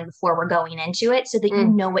game plan before we're going into it so that you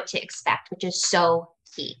know what to expect, which is so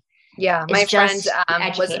key. Yeah. My friend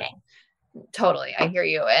educating. Totally. I hear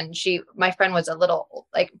you. And my friend was a little,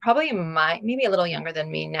 like probably maybe a little younger than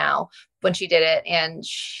me now when she did it. And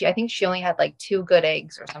I think she only had like 2 good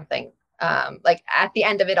eggs or something, like at the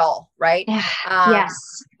end of it all. Right. Yes.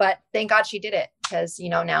 But thank God she did it because,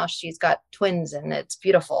 now she's got twins and it's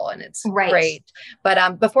beautiful and it's great.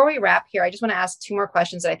 But before we wrap here, I just want to ask 2 more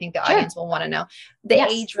questions that I think the audience will want to know. The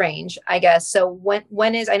age range, I guess. So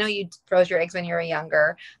when is, I know you froze your eggs when you were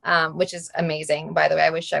younger, which is amazing. By the way, I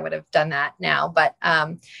wish I would have done that now, but,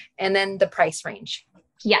 and then the price range.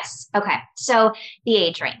 Yes. Okay. So the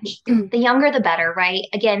age range, the younger, the better, right?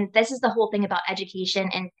 Again, this is the whole thing about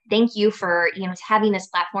education. And thank you for, having this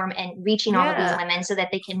platform and reaching all of these women so that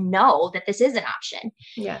they can know that this is an option.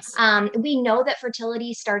 Yes. We know that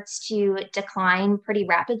fertility starts to decline pretty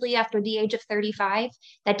rapidly after the age of 35.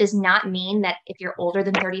 That does not mean that if you're older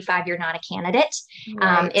than 35, you're not a candidate.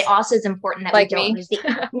 Right. It also is important that we don't use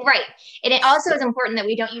right. And it also is important that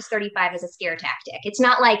we don't use 35 as a scare tactic. It's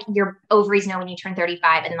not like your ovaries know when you turn 35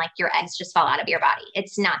 35 and like your eggs just fall out of your body.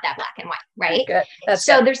 It's not that black and white, right? That's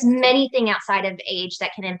so good. There's many things outside of age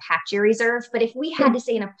that can impact your reserve. But if we had to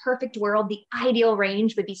say in a perfect world, the ideal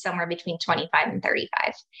range would be somewhere between 25 and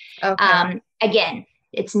 35. Okay. Again,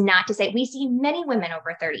 it's not to say we see many women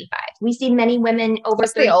over 35. We see many women over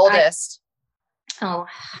What's 35. the oldest? Oh,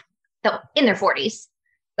 in their 40s.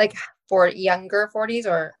 Like for younger 40s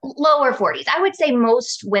or lower 40s? I would say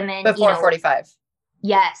most women before 45.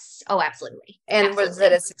 Yes. Oh, absolutely. And absolutely. Was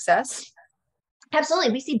it a success?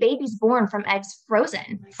 Absolutely. We see babies born from eggs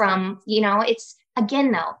frozen from, it's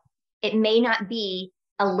again, though, it may not be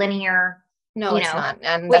a linear, it's not.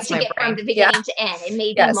 And way that's to my get brain. from the beginning to end. It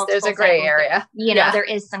may be yes, multiple there's a gray cycles, area. there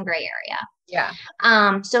is some gray area.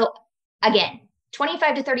 Yeah. So again,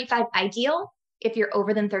 25 to 35 ideal. If you're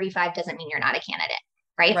over than 35, doesn't mean you're not a candidate.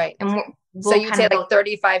 Right. Right. And so you'd say like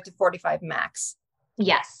 35 to 45 max.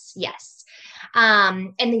 Yes. Yes.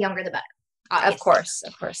 And the younger, the better. Obviously.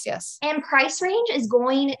 Of course. Yes. And price range is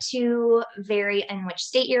going to vary in which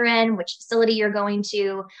state you're in, which facility you're going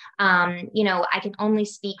to. I can only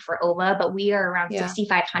speak for OVA, but we are around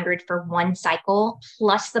 $6,500 for one cycle,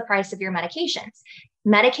 plus the price of your medications.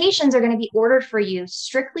 Medications are going to be ordered for you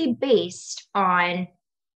strictly based on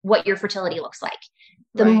what your fertility looks like.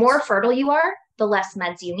 The more fertile you are, the less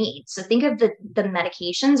meds you need. So think of the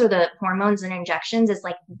medications or the hormones and injections as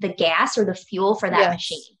like the gas or the fuel for that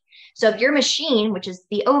machine. So if your machine, which is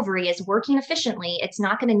the ovary, is working efficiently, it's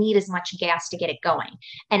not going to need as much gas to get it going.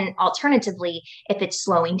 And alternatively, if it's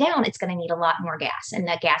slowing down, it's going to need a lot more gas. And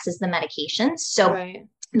that gas is the medications. So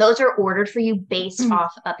those are ordered for you based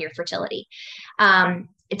off of your fertility.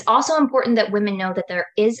 It's also important that women know that there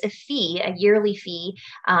is a yearly fee,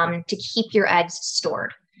 to keep your eggs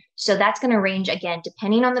stored. So that's going to range, again,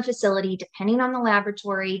 depending on the facility, depending on the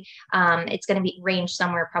laboratory. It's going to range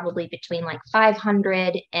somewhere probably between like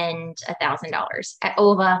 $500 and $1,000 at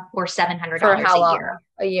OVA, or $700 for how long?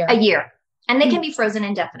 a year. And they can be frozen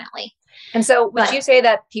indefinitely. And so would you say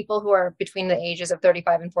that people who are between the ages of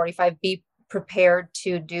 35 and 45 be prepared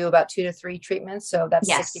to do about 2 to 3 treatments? So that's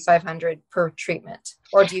 $6,500 per treatment.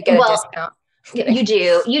 Or do you get a discount? You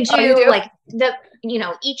do. You do. Like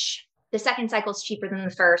the second cycle is cheaper than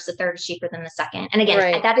the first. The third is cheaper than the second. And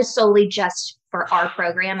again, that is solely just for our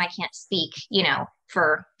program. I can't speak,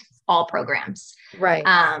 for all programs. Right.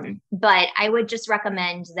 But I would just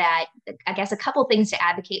recommend that, I guess, a couple things to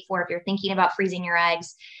advocate for if you're thinking about freezing your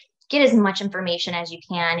eggs. Get as much information as you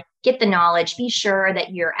can, get the knowledge, be sure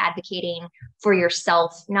that you're advocating for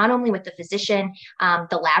yourself, not only with the physician.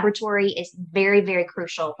 The laboratory is very, very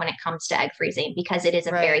crucial when it comes to egg freezing, because it is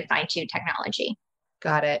a very fine-tuned technology.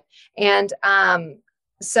 Got it. And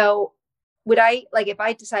so would I, like, if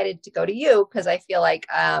I decided to go to you, because I feel like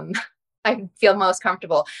I feel most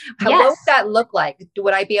comfortable, what would that look like?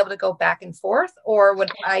 Would I be able to go back and forth, or would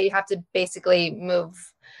I have to basically move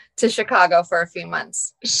to Chicago for a few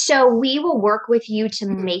months? So we will work with you to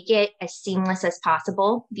make it as seamless as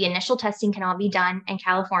possible. The initial testing can all be done in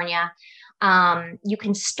California. You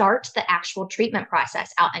can start the actual treatment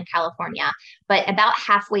process out in California, but about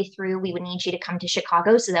halfway through, we would need you to come to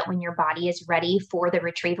Chicago so that when your body is ready for the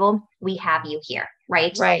retrieval, we have you here.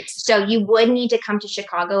 Right. So you would need to come to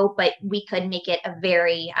Chicago, but we could make it a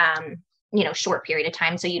very, short period of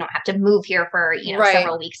time. So you don't have to move here for,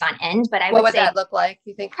 several weeks on end. But what would that look like?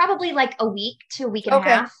 You think probably like a week to a week and a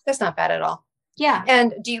half. That's not bad at all. Yeah.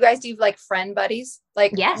 And do you guys do like friend buddies?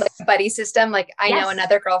 Like buddy system? Like I know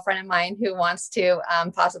another girlfriend of mine who wants to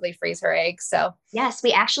possibly freeze her eggs. So yes,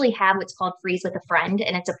 we actually have what's called Freeze with a Friend,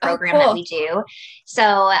 and it's a program that we do.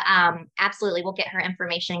 So absolutely, we'll get her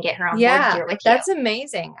information and get her on board here with you. That's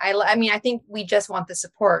amazing. I mean, I think we just want the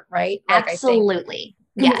support, right? Absolutely.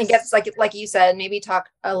 I guess like you said, maybe talk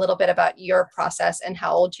a little bit about your process and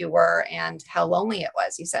how old you were and how lonely it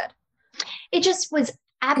was, you said. It just was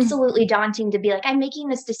absolutely daunting to be like, I'm making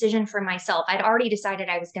this decision for myself. I'd already decided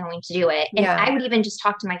I was going to do it. And I would even just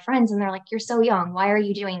talk to my friends and they're like, you're so young. Why are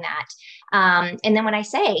you doing that? And then when I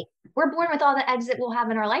say we're born with all the eggs that we'll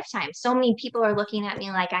have in our lifetime, so many people are looking at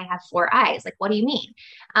me like I have 4 eyes. Like, what do you mean?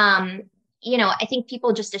 I think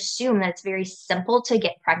people just assume that it's very simple to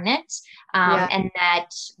get pregnant, and that,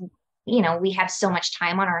 we have so much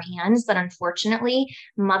time on our hands, but unfortunately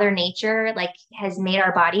Mother Nature has made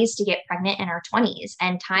our bodies to get pregnant in our 20s,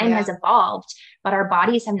 and time has evolved, but our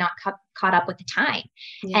bodies have not caught up with the time.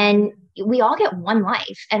 And we all get one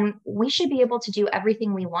life, and we should be able to do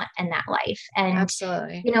everything we want in that life. And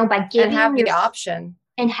absolutely, by giving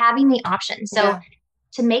and having the option. So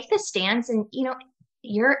to make the stance, and,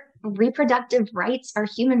 your reproductive rights are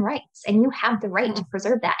human rights, and you have the right to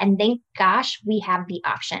preserve that. And thank gosh we have the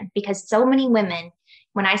option, because so many women,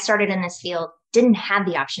 when I started in this field, didn't have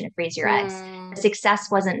the option to freeze your eggs. The success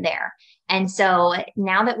wasn't there. And so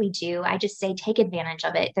now that we do, I just say, take advantage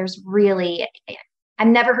of it. I've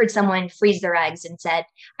never heard someone freeze their eggs and said,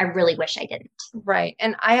 I really wish I didn't. Right.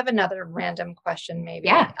 And I have another random question, maybe.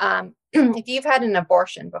 Yeah. If you've had an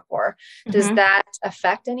abortion before, does that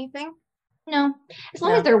affect anything? No, as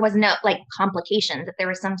long as there was no like complications, if there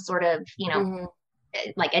was some sort of,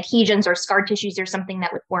 like adhesions or scar tissues or something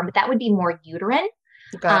that would form, but that would be more uterine.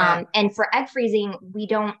 And for egg freezing,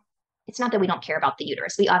 it's not that we don't care about the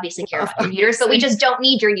uterus. We obviously care about your uterus, but we just don't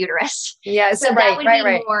need your uterus. Yeah. So that would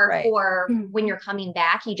be more for when you're coming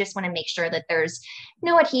back. You just want to make sure that there's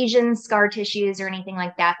no adhesions, scar tissues, or anything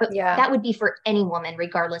like that. But that would be for any woman,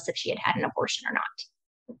 regardless if she had an abortion or not.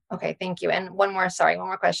 Okay. Thank you. And one more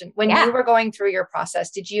question. When you were going through your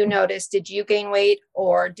process, did you gain weight,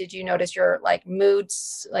 or did you notice your like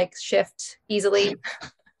moods like shift easily?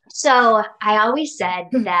 So I always said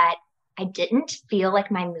that I didn't feel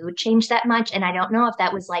like my mood changed that much. And I don't know if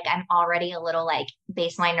that was like, I'm already a little like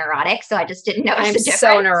baseline neurotic. So I just didn't notice the difference.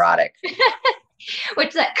 I'm so neurotic.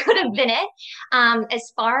 Which that could have been it.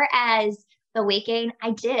 As far as the weight gain,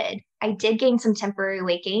 I did gain some temporary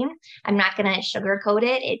weight gain. I'm not going to sugarcoat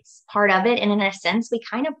it. It's part of it. And in a sense, we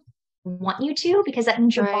kind of want you to, because that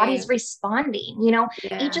means your body's responding,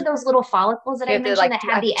 each of those little follicles that I mentioned that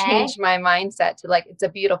have the egg. Change my mindset to like, it's a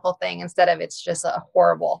beautiful thing instead of it's just a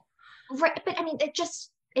horrible. Right. But I mean,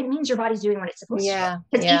 it means your body's doing what it's supposed to.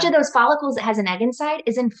 Because each of those follicles that has an egg inside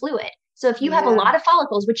is in fluid. So if you have a lot of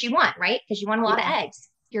follicles, which you want, right? Because you want a lot of eggs,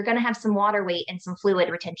 you're going to have some water weight and some fluid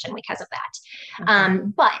retention because of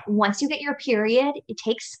that. But once you get your period, it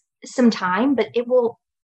takes some time, but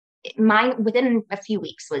within a few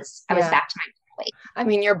weeks I was back to my weight. I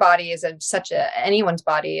mean, your body is anyone's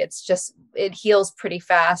body. It's just, it heals pretty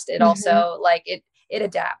fast. It also like it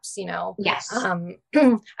adapts, Yes.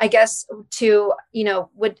 I guess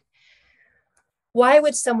why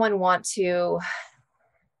would someone want to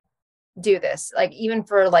do this? Like even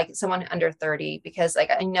for like someone under 30, because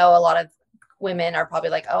like, I know a lot of women are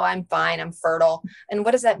probably like, oh, I'm fine. I'm fertile. And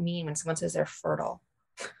what does that mean when someone says they're fertile?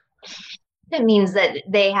 That means that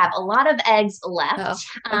they have a lot of eggs left.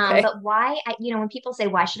 But why, when people say,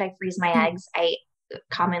 why should I freeze my eggs? I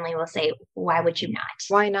commonly will say, why would you not?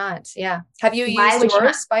 Why not? Yeah. Have you used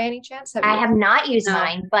yours by any chance? I have not used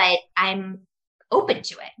mine, but I'm open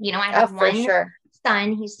to it. I have one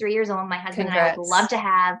son. He's 3 years old. My husband and I would love to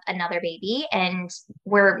have another baby, and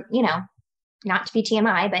we're, not to be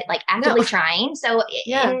TMI, but like actively trying. So,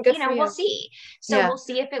 we'll see. So we'll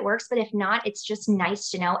see if it works, but if not, it's just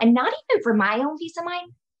nice to know. And not even for my own peace of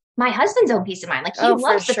mind, my husband's own peace of mind. Like he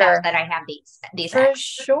loves the fact that I have these for eggs.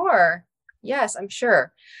 Sure. Yes, I'm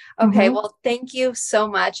sure. Okay. Well, thank you so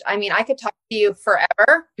much. I mean, I could talk to you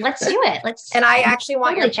forever. Let's do it. And I actually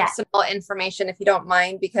want your personal information, if you don't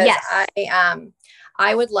mind, because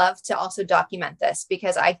I would love to also document this,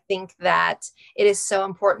 because I think that it is so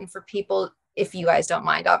important for people. If you guys don't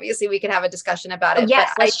mind, obviously we can have a discussion about it.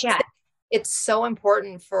 Yes, let's chat. It's so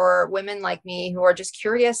important for women like me who are just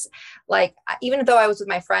curious. Like, even though I was with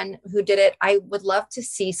my friend who did it, I would love to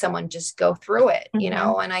see someone just go through it,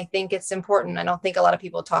 and I think it's important. I don't think a lot of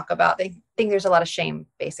people talk about, they think there's a lot of shame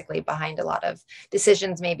basically behind a lot of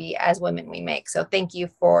decisions maybe as women we make. So thank you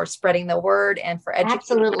for spreading the word and for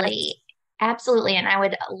educating. Absolutely. And I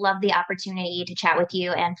would love the opportunity to chat with you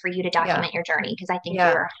and for you to document your journey, because I think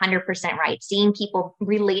you're 100% right. Seeing people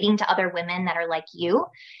relating to other women that are like you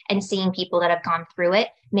and seeing people that have gone through it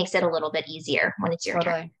makes it a little bit easier when it's your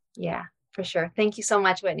turn. Yeah, for sure. Thank you so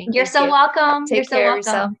much, Whitney. You're so welcome. Take care of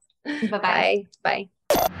yourself. Bye-bye. Bye.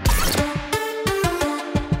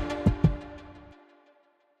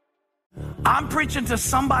 I'm preaching to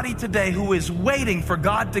somebody today who is waiting for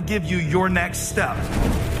God to give you your next step.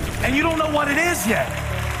 And you don't know what it is yet.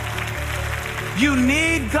 You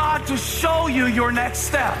need God to show you your next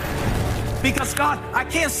step. Because God, I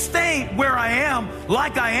can't stay where I am,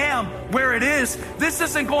 like I am, where it is. This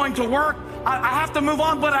isn't going to work. I have to move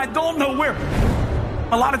on, but I don't know where.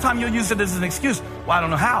 A lot of time you'll use it as an excuse. Well, I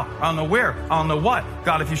don't know how. I don't know where. I don't know what.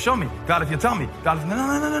 God, if you show me. God, if you tell me. God, if...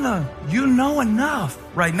 No. You know enough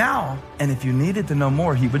right now. And if you needed to know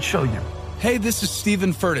more, he would show you. Hey, this is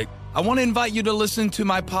Stephen Furtick. I want to invite you to listen to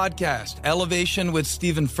my podcast, Elevation with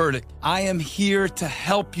Stephen Furtick. I am here to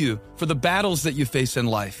help you for the battles that you face in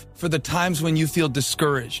life, for the times when you feel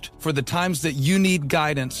discouraged, for the times that you need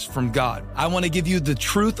guidance from God. I want to give you the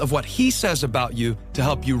truth of what he says about you to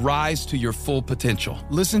help you rise to your full potential.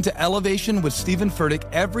 Listen to Elevation with Stephen Furtick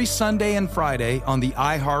every Sunday and Friday on the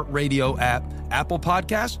iHeartRadio app, Apple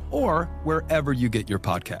Podcasts, or wherever you get your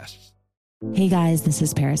podcasts. Hey guys, this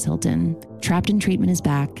is Paris Hilton. Trapped in Treatment is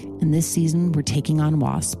back, and this season we're taking on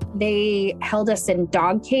WASP. They held us in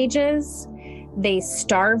dog cages. They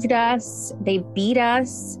starved us. They beat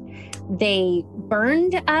us. They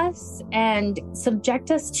burned us and subject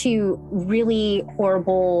us to really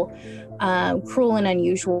horrible, cruel and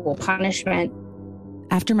unusual punishment.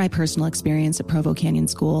 After my personal experience at Provo Canyon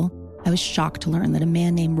School, I was shocked to learn that a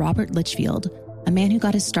man named Robert Litchfield, a man who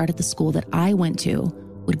got his start at the school that I went to,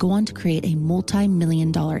 would go on to create a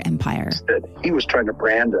multi-million-dollar empire. He was trying to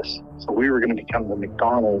brand us, so we were going to become the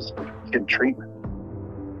McDonald's of kid treatment.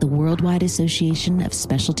 The Worldwide Association of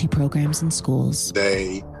Specialty Programs in Schools.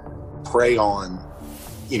 They prey on,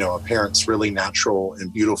 a parent's really natural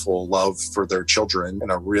and beautiful love for their children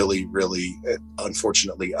in a really, really,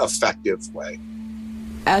 unfortunately, effective way.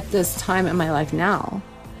 At this time in my life now,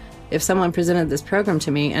 if someone presented this program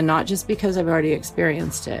to me, and not just because I've already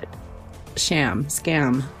experienced it, sham,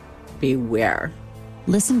 scam, beware.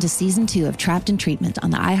 Listen to Season 2 of Trapped in Treatment on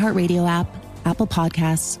the iHeartRadio app, Apple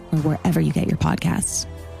Podcasts, or wherever you get your podcasts.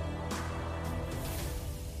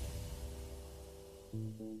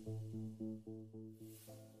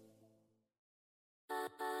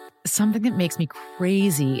 Something that makes me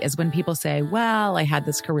crazy is when people say, well, I had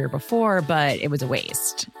this career before, but it was a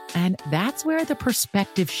waste. And that's where the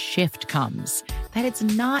perspective shift comes, that it's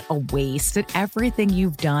not a waste, that everything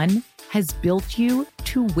you've done has built you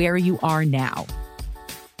to where you are now.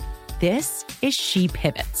 This is She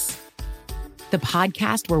Pivots, the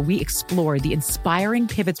podcast where we explore the inspiring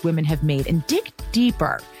pivots women have made and dig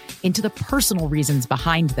deeper into the personal reasons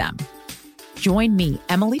behind them. Join me,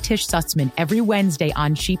 Emily Tish Sussman, every Wednesday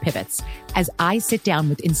on She Pivots as I sit down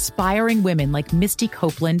with inspiring women like Misty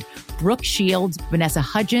Copeland, Brooke Shields, Vanessa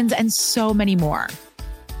Hudgens, and so many more.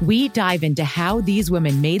 We dive into how these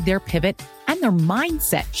women made their pivot and their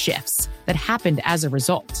mindset shifts that happened as a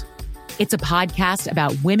result. It's a podcast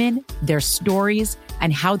about women, their stories,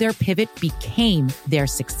 and how their pivot became their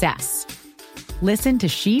success. Listen to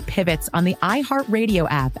She Pivots on the iHeartRadio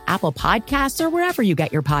app, Apple Podcasts, or wherever you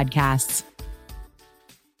get your podcasts.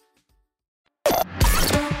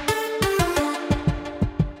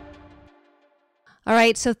 All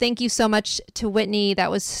right. So thank you so much to Whitney.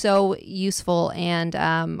 That was so useful. And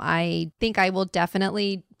I think I will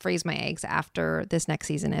definitely freeze my eggs after this next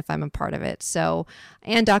season if I'm a part of it. So,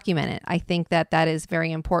 and document it. I think that is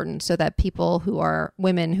very important so that people who are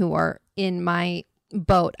women who are in my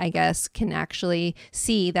boat, I guess, can actually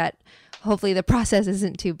see that hopefully the process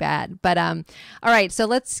isn't too bad. But all right, so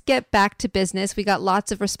let's get back to business. We got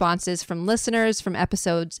lots of responses from listeners from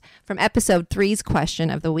episode 3's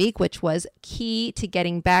question of the week, which was key to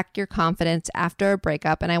getting back your confidence after a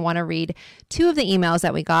breakup. And I want to read 2 of the emails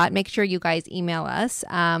that we got. Make sure you guys email us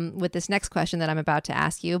with this next question that I'm about to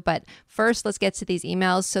ask you. But first, let's get to these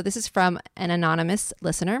emails. So this is from an anonymous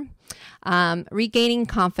listener. Regaining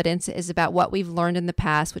confidence is about what we've learned in the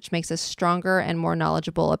past, which makes us stronger and more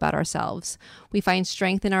knowledgeable about ourselves. We find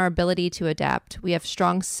strength in our ability to adapt. We have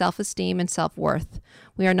strong self-esteem and self-worth.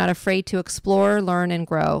 We are not afraid to explore, learn, and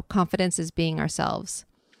grow. Confidence is being ourselves.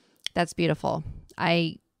 That's beautiful.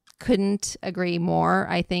 I couldn't agree more.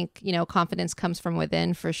 I think, confidence comes from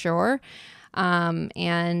within for sure.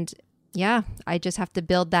 And yeah, I just have to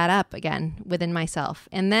build that up again within myself.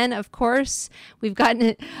 And then, of course, we've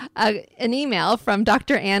gotten an email from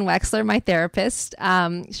Dr. Ann Wexler, my therapist.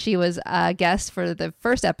 She was a guest for the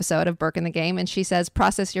first episode of Burke in the Game, and she says,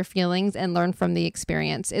 process your feelings and learn from the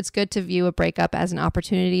experience. It's good to view a breakup as an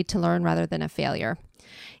opportunity to learn rather than a failure.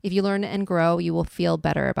 If you learn and grow, you will feel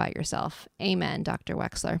better about yourself. Amen, Dr.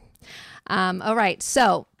 Wexler. All right,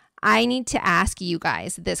 so I need to ask you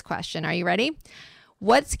guys this question. Are you ready?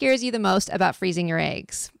 What scares you the most about freezing your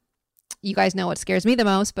eggs? You guys know what scares me the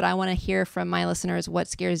most, but I want to hear from my listeners what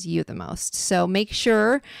scares you the most. So make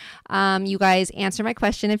sure you guys answer my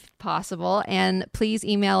question if possible, and please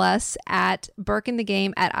email us at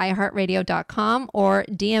burkeinthegame@iheartradio.com or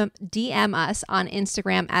DM us on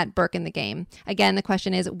Instagram at burkeinthegame. Again, the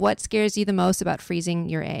question is, what scares you the most about freezing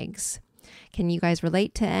your eggs? Can you guys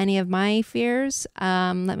relate to any of my fears?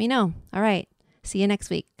 Let me know. All right. See you next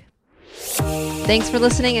week. Thanks for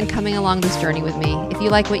listening and coming along this journey with me. If you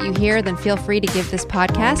like what you hear, then feel free to give this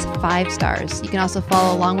podcast 5 stars. You can also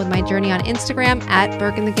follow along with my journey on Instagram at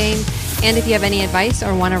Burke in the Game. And if you have any advice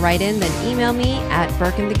or want to write in, then email me at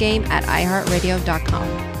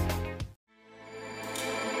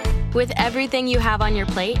burkeinthegame@iheartradio.com. With everything you have on your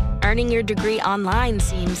plate, earning your degree online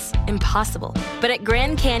seems impossible. But at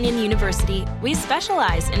Grand Canyon University, we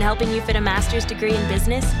specialize in helping you fit a master's degree in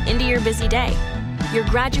business into your busy day. Your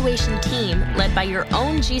graduation team, led by your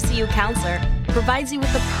own GCU counselor, provides you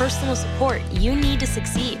with the personal support you need to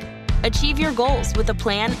succeed. Achieve your goals with a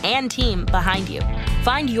plan and team behind you.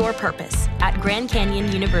 Find your purpose at Grand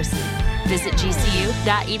Canyon University. Visit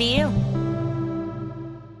gcu.edu.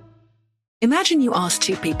 Imagine you ask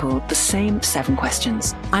two people the same 7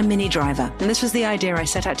 questions. I'm Minnie Driver, and this was the idea I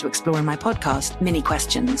set out to explore in my podcast, Mini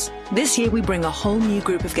Questions. This year, we bring a whole new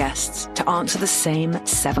group of guests to answer the same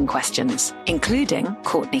 7 questions, including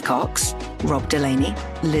Courtney Cox, Rob Delaney,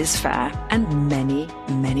 Liz Fair, and many,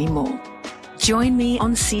 many more. Join me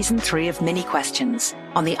on Season 3 of Mini Questions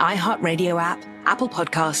on the iHeartRadio app, Apple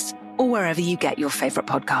Podcasts, or wherever you get your favorite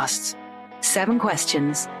podcasts. 7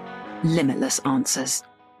 questions, limitless answers.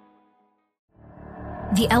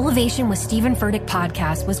 The Elevation with Stephen Furtick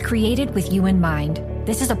podcast was created with you in mind.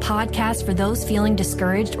 This is a podcast for those feeling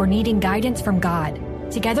discouraged or needing guidance from God.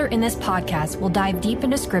 Together in this podcast, we'll dive deep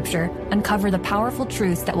into Scripture, uncover the powerful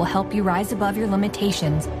truths that will help you rise above your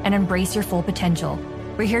limitations and embrace your full potential.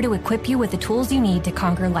 We're here to equip you with the tools you need to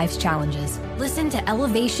conquer life's challenges. Listen to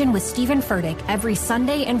Elevation with Stephen Furtick every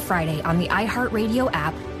Sunday and Friday on the iHeartRadio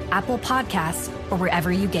app, Apple Podcasts, or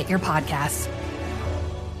wherever you get your podcasts.